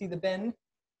you can see the bend.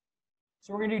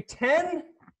 So we're going to do 10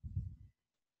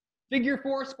 figure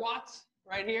 4 squats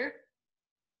right here.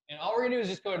 And all we're going to do is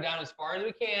just go down as far as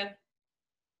we can,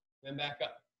 then back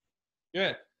up.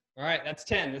 Good. All right, that's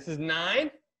 10. This is 9,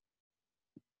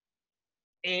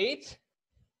 8,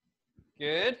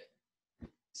 good,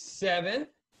 7,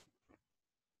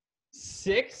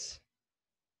 6,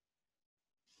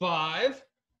 5,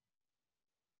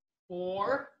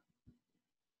 4,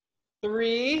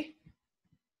 3,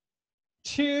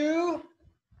 2,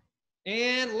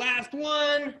 and last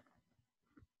one.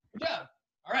 Good job.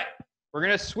 All right, we're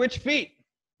going to switch feet.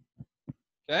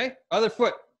 Okay, other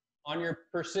foot on your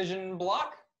precision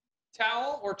block,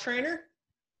 towel, or trainer.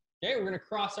 Okay, we're going to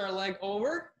cross our leg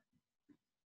over.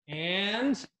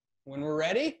 And when we're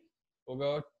ready, we'll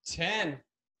go 10.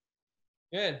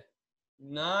 Good.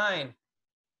 9,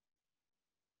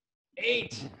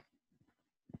 8,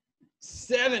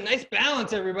 7. Nice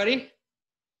balance, everybody.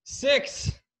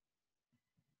 6,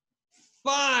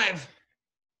 5,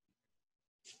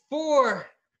 4,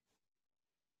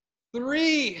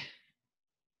 3,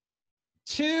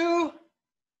 2,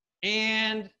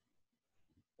 and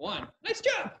 1. Nice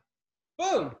job.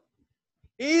 Boom.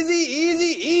 Easy,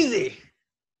 easy, easy.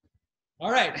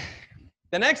 All right.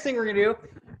 The next thing we're going to do,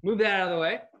 move that out of the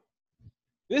way.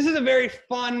 This is a very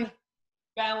fun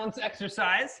balance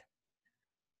exercise.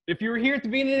 If you were here at the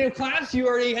beginning of class, you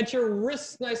already had your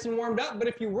wrists nice and warmed up. But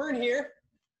if you weren't here,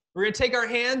 we're going to take our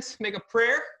hands, make a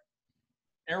prayer,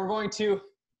 and we're going to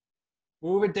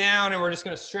move it down, and we're just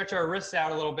going to stretch our wrists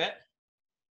out a little bit.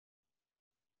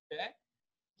 Okay.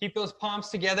 Keep those palms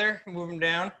together, move them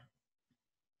down.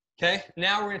 Okay.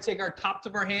 Now we're going to take our tops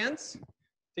of our hands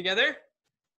together,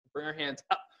 bring our hands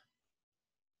up.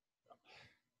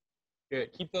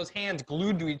 Good. Keep those hands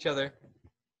glued to each other.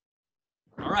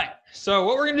 All right. So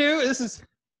what we're going to do, this is,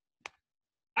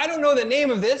 I don't know the name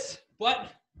of this,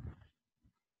 but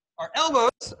our elbows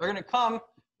are going to come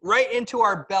right into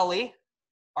our belly.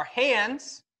 Our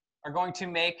hands are going to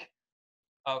make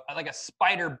like a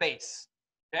spider base.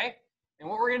 Okay? And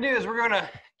what we're going to do is we're going to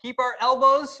keep our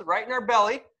elbows right in our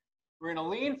belly. We're going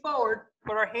to lean forward,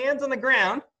 put our hands on the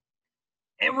ground,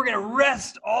 and we're going to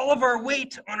rest all of our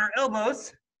weight on our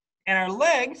elbows, and our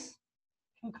legs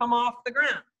can come off the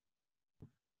ground.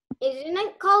 Isn't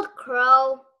it called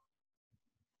crow?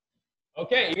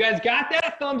 Okay, you guys got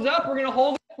that? Thumbs up. We're going to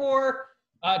hold it for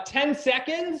 10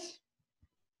 seconds.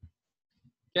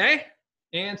 Okay?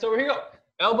 And so here we go.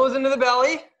 Elbows into the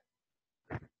belly.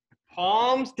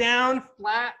 Palms down,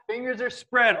 flat, fingers are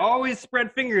spread. Always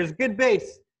spread fingers, good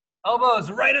base. Elbows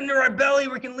right under our belly,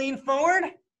 we can lean forward,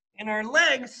 and our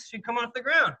legs should come off the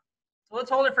ground. So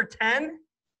let's hold it for 10,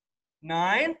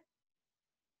 9,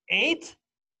 8,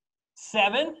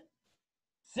 7,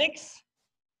 6,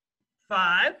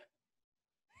 5,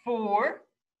 4,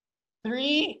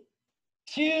 3,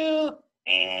 2,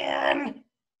 and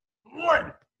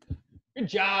 1. Good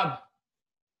job.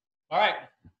 All right.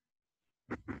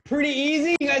 Pretty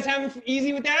easy. You guys having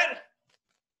easy with that?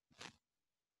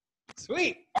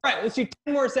 Sweet. All right, let's do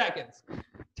 10 more seconds.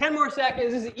 10 more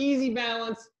seconds. This is easy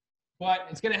balance, but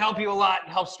it's going to help you a lot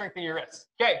and help strengthen your wrists.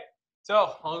 Okay,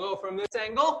 so I'll go from this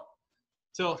angle.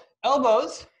 So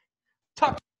elbows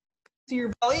tucked to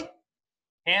your belly.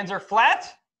 Hands are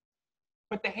flat.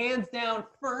 Put the hands down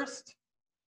first.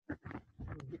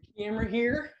 The camera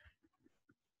here.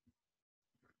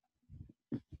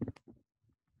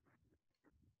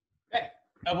 Okay,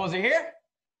 elbows are here.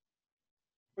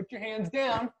 Put your hands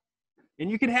down. And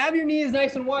you can have your knees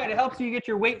nice and wide. It helps you get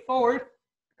your weight forward.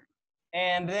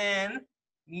 And then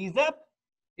knees up.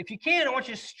 If you can, I want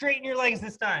you to straighten your legs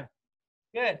this time.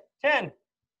 Good. 10,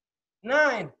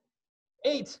 9,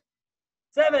 8,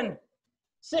 7,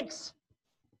 6,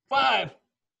 5,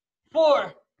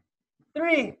 4,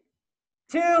 3,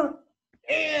 2,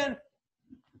 and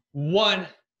 1.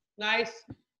 Nice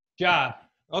job.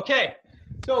 Okay,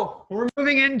 so we're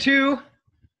moving into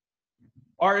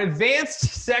our advanced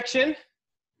section.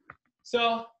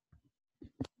 So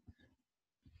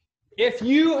if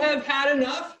you have had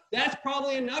enough, that's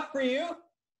probably enough for you.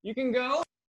 You can go.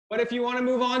 But if you want to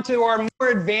move on to our more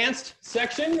advanced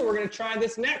section, we're going to try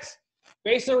this next.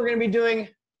 Basically, we're going to be doing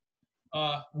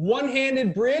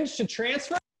one-handed bridge to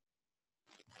transfer.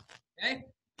 Okay?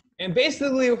 And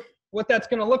basically, what that's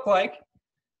going to look like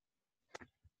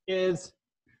is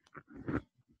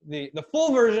the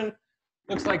full version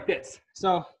looks like this.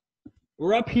 So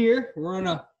we're up here. We're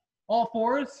on all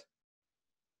fours.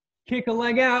 Kick a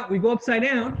leg out. We go upside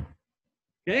down.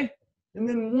 Okay? And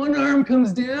then one arm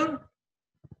comes down,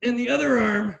 and the other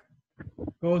arm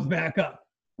goes back up.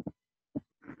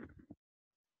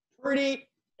 Pretty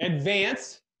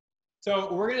advanced.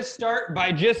 So we're going to start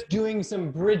by just doing some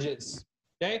bridges.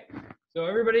 Okay? So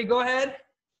everybody go ahead.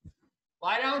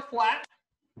 Lie down flat.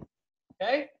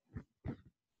 Okay?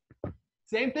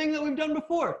 Same thing that we've done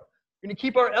before. We're going to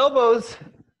keep our elbows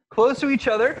close to each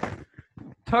other.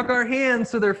 Tuck our hands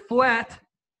so they're flat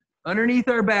underneath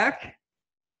our back.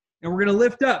 And we're going to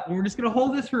lift up. And we're just going to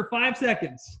hold this for 5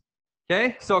 seconds.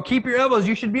 Okay? So keep your elbows.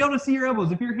 You should be able to see your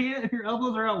elbows. If your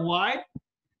elbows are out wide,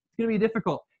 it's going to be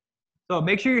difficult. So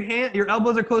make sure your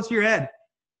elbows are close to your head.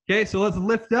 Okay? So let's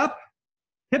lift up.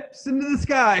 Hips into the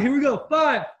sky. Here we go.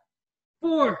 5,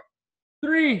 4,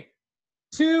 3,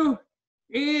 2,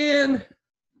 and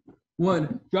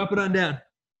 1. Drop it on down.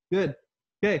 Good.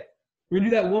 Okay. We're going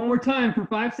to do that one more time for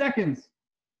 5 seconds.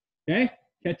 Okay?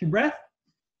 Catch your breath.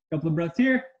 Couple of breaths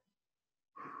here.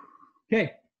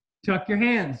 Okay. Tuck your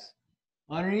hands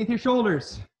underneath your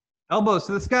shoulders. Elbows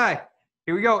to the sky.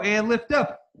 Here we go. And lift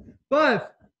up. 5,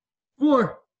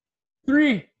 4,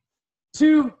 3,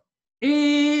 2,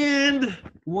 and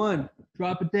 1.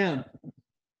 Drop it down.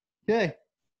 Okay.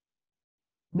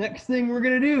 Next thing we're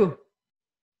going to do,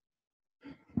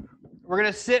 we're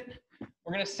going to sit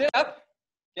up.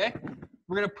 Okay?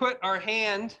 We're going to put our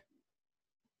hand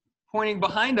pointing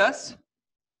behind us.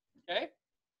 Okay?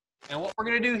 And what we're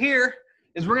going to do here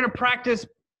is we're going to practice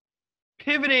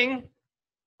pivoting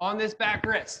on this back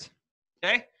wrist.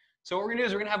 Okay? So what we're going to do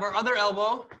is we're going to have our other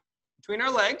elbow between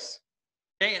our legs.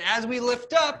 Okay? And as we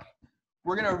lift up,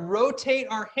 we're going to rotate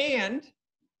our hand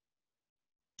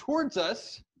towards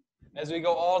us as we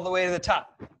go all the way to the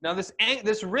top. Now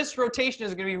this wrist rotation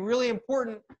is going to be really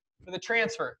important for the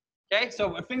transfer. Okay, so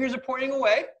my fingers are pointing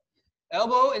away,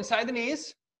 elbow inside the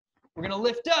knees. We're going to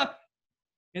lift up,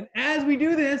 and as we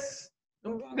do this,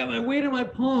 I've got my weight in my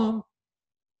palm,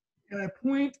 and I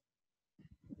point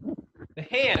the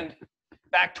hand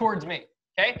back towards me.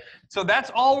 Okay, so that's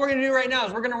all we're going to do right now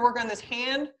is we're going to work on this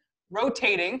hand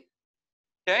rotating.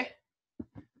 Okay,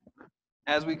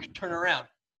 as we turn around.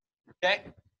 Okay,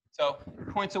 so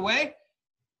points away,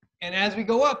 and as we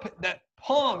go up, that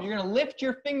palm, you're going to lift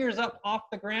your fingers up off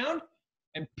the ground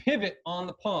and pivot on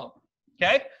the palm.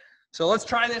 Okay? So let's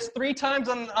try this 3 times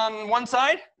on one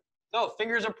side. So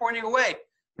fingers are pointing away.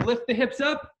 Lift the hips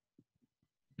up,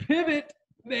 pivot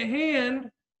the hand,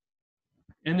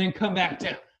 and then come back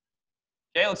down.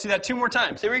 Okay, let's do that 2 more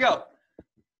times. Here we go.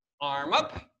 Arm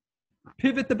up,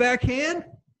 pivot the back hand,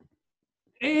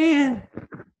 and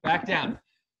back down.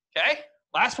 Okay?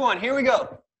 Last one. Here we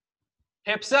go.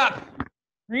 Hips up,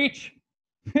 reach,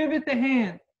 pivot the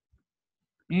hand,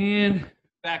 and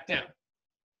back down.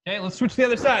 Okay, let's switch to the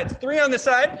other side. It's 3 on this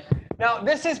side. Now,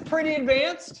 this is pretty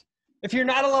advanced. If you're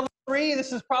not a level 3,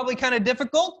 this is probably kind of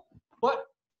difficult, but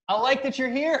I like that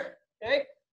you're here. Okay,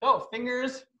 so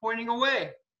fingers pointing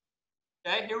away.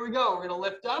 Okay, here we go. We're going to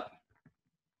lift up,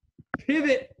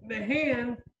 pivot the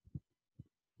hand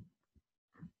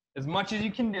as much as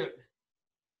you can do it.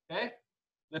 Okay,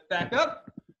 lift back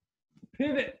up,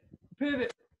 pivot,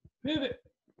 pivot, pivot,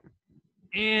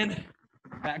 and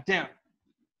back down.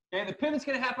 Okay, the pivot's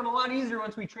going to happen a lot easier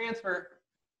once we transfer.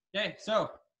 Okay,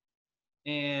 so,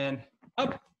 and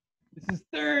up. This is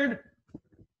 3rd,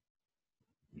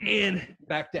 and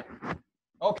back down.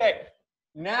 Okay,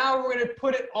 now we're going to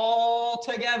put it all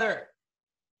together.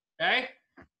 Okay?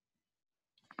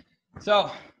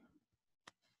 So,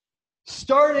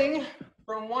 starting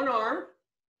from one arm,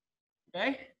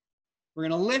 okay, we're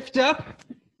going to lift up.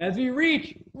 As we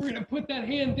reach, we're going to put that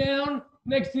hand down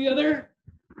next to the other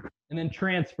and then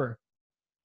transfer.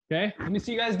 Okay, let me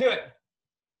see you guys do it.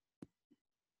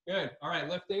 Good. All right,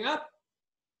 lifting up.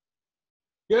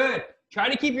 Good. Try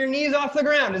to keep your knees off the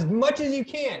ground as much as you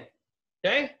can.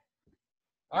 Okay?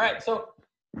 All right, so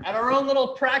at our own little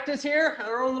practice here, at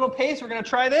our own little pace, we're going to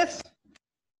try this.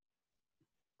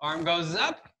 Arm goes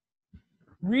up.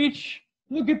 Reach.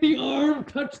 Look at the arm.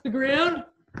 Touch the ground.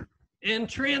 And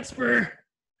transfer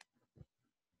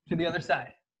to the other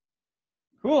side.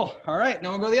 Cool. All right.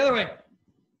 Now we'll go the other way.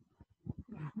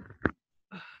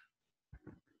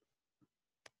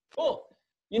 Cool.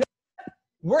 You know,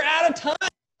 we're out of time.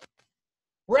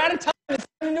 We're out of time. It's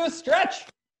time to do a stretch.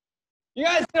 You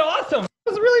guys did awesome. It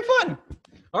was really fun.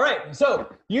 All right.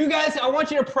 So you guys, I want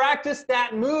you to practice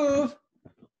that move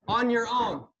on your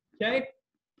own. Okay.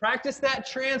 Practice that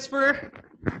transfer,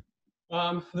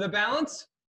 the balance.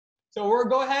 So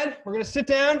go ahead. We're going to sit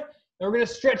down and we're going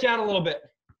to stretch out a little bit.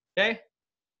 Okay.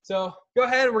 So go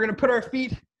ahead. We're going to put our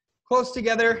feet close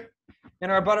together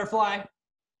in our butterfly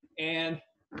and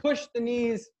push the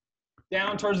knees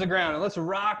down towards the ground. And let's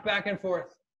rock back and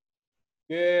forth.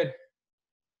 Good.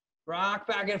 Rock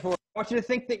back and forth. I want you to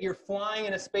think that you're flying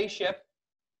in a spaceship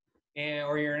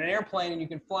or you're in an airplane and you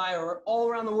can fly all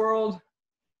around the world.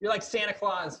 You're like Santa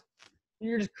Claus.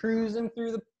 You're just cruising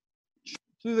through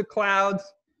the clouds,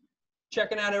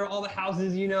 checking out all the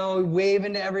houses, you know,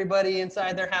 waving to everybody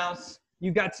inside their house.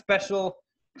 You've got special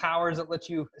powers that let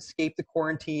you escape the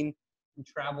quarantine and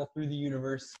travel through the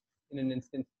universe in an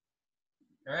instant.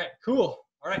 All right, cool.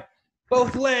 All right,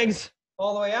 both legs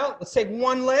all the way out. Let's take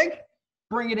one leg,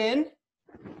 bring it in,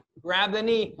 grab the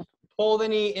knee, pull the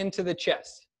knee into the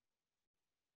chest.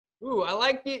 Ooh, I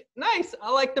like the, nice.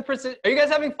 I like the precision. Are you guys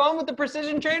having fun with the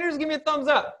precision trainers? Give me a thumbs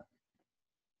up.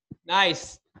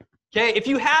 Nice. Okay, if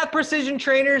you have precision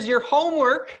trainers, your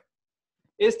homework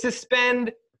is to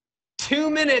spend 2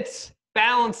 minutes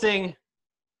balancing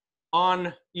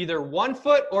on either one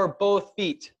foot or both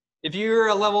feet. If you're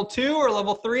a level 2 or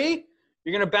level 3,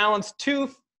 you're gonna balance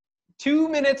two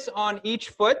minutes on each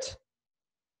foot.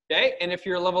 Okay, and if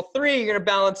you're a level 3, you're gonna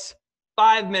balance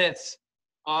 5 minutes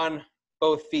on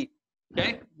both feet.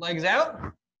 Okay, legs out,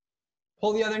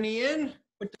 pull the other knee in,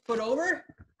 put the foot over,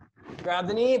 grab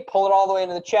the knee, pull it all the way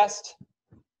into the chest.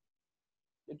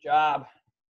 Good job.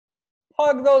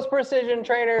 Hug those precision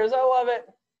trainers, I love it.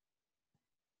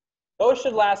 Those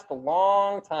should last a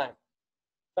long time.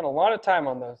 Spent a lot of time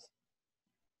on those.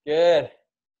 Good.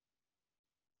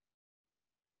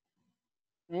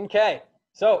 Okay,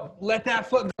 so let that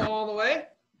foot go all the way.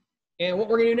 And what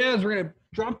we're gonna do now is we're gonna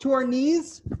drop to our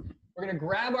knees. We're gonna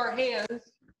grab our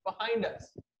hands behind us.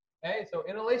 Okay, so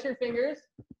interlace your fingers.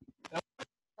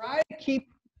 Try to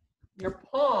keep your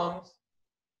palms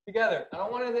together. I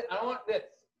don't want this.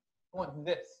 I want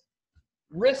this.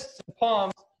 Wrists and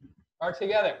palms are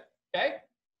together. Okay?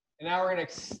 And now we're gonna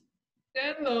extend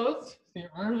those. So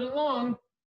your arms are long.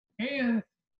 Hands,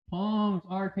 palms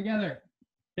are together.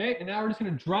 Okay, and now we're just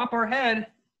gonna drop our head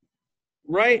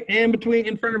right in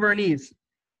front of our knees.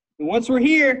 And once we're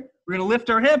here, we're gonna lift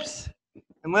our hips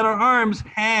and let our arms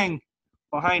hang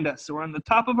behind us. So we're on the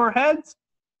top of our heads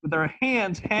with our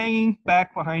hands hanging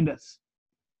back behind us.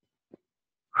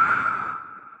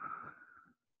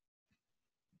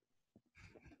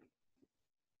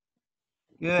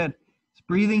 Good. Just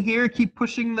breathing here. Keep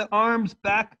pushing the arms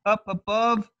back up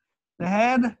above the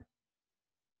head.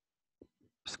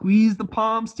 Squeeze the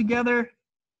palms together.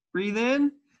 Breathe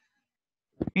in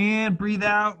and breathe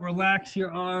out. Relax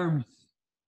your arms.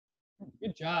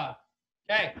 Good job.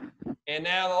 Okay. And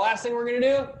now the last thing we're going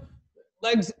to do,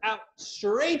 legs out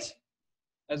straight,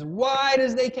 as wide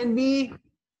as they can be.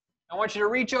 I want you to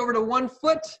reach over to one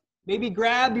foot. Maybe you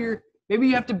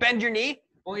have to bend your knee.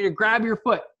 I want you to grab your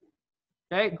foot.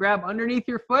 Okay, grab underneath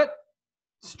your foot,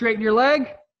 straighten your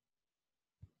leg,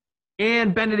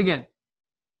 and bend it again.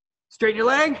 Straighten your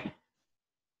leg,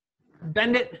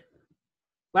 bend it.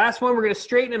 Last one, we're gonna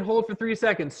straighten and hold for 3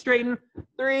 seconds. Straighten,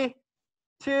 3,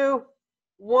 2,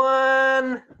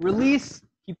 1. Release,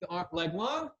 keep the leg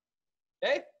long.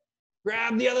 Okay,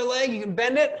 grab the other leg, you can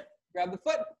bend it, grab the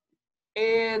foot,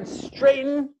 and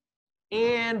straighten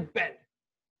and bend.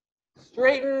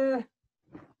 Straighten,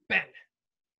 bend.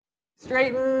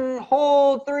 Straighten,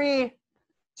 hold, 3,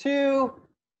 2,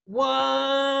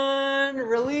 1,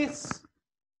 release.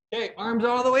 Okay, arms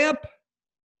all the way up.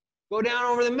 Go down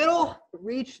over the middle,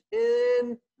 reach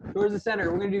in towards the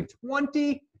center. We're gonna do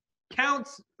 20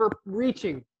 counts for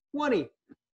reaching. 20,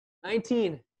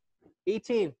 19,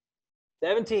 18,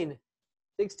 17,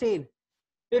 16,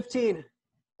 15,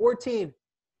 14,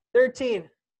 13,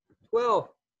 12,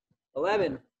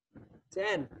 11,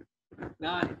 10,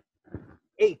 9,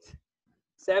 8,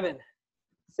 7,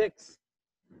 6,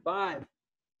 5,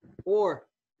 4,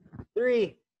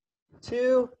 3,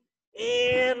 2,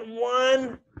 and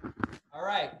 1. All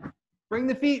right, bring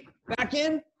the feet back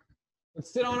in.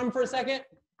 Let's sit on them for a second.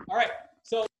 All right,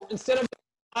 so instead of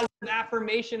positive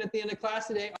affirmation at the end of class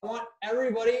today, I want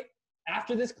everybody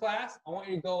after this class, I want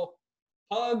you to go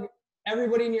hug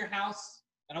everybody in your house,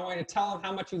 and I want you to tell them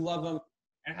how much you love them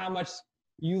and how much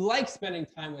you like spending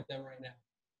time with them right now.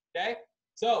 Okay?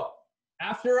 So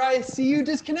after I see you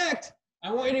disconnect,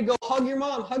 I want you to go hug your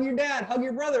mom, hug your dad, hug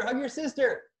your brother, hug your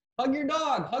sister, hug your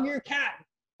dog, hug your cat,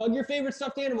 hug your favorite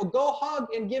stuffed animal. Go hug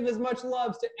and give as much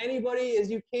love to anybody as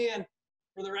you can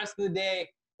for the rest of the day,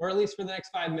 or at least for the next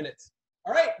 5 minutes.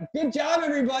 All right, good job,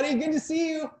 everybody. Good to see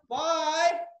you.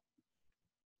 Bye.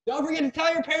 Don't forget to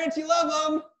tell your parents you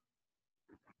love them.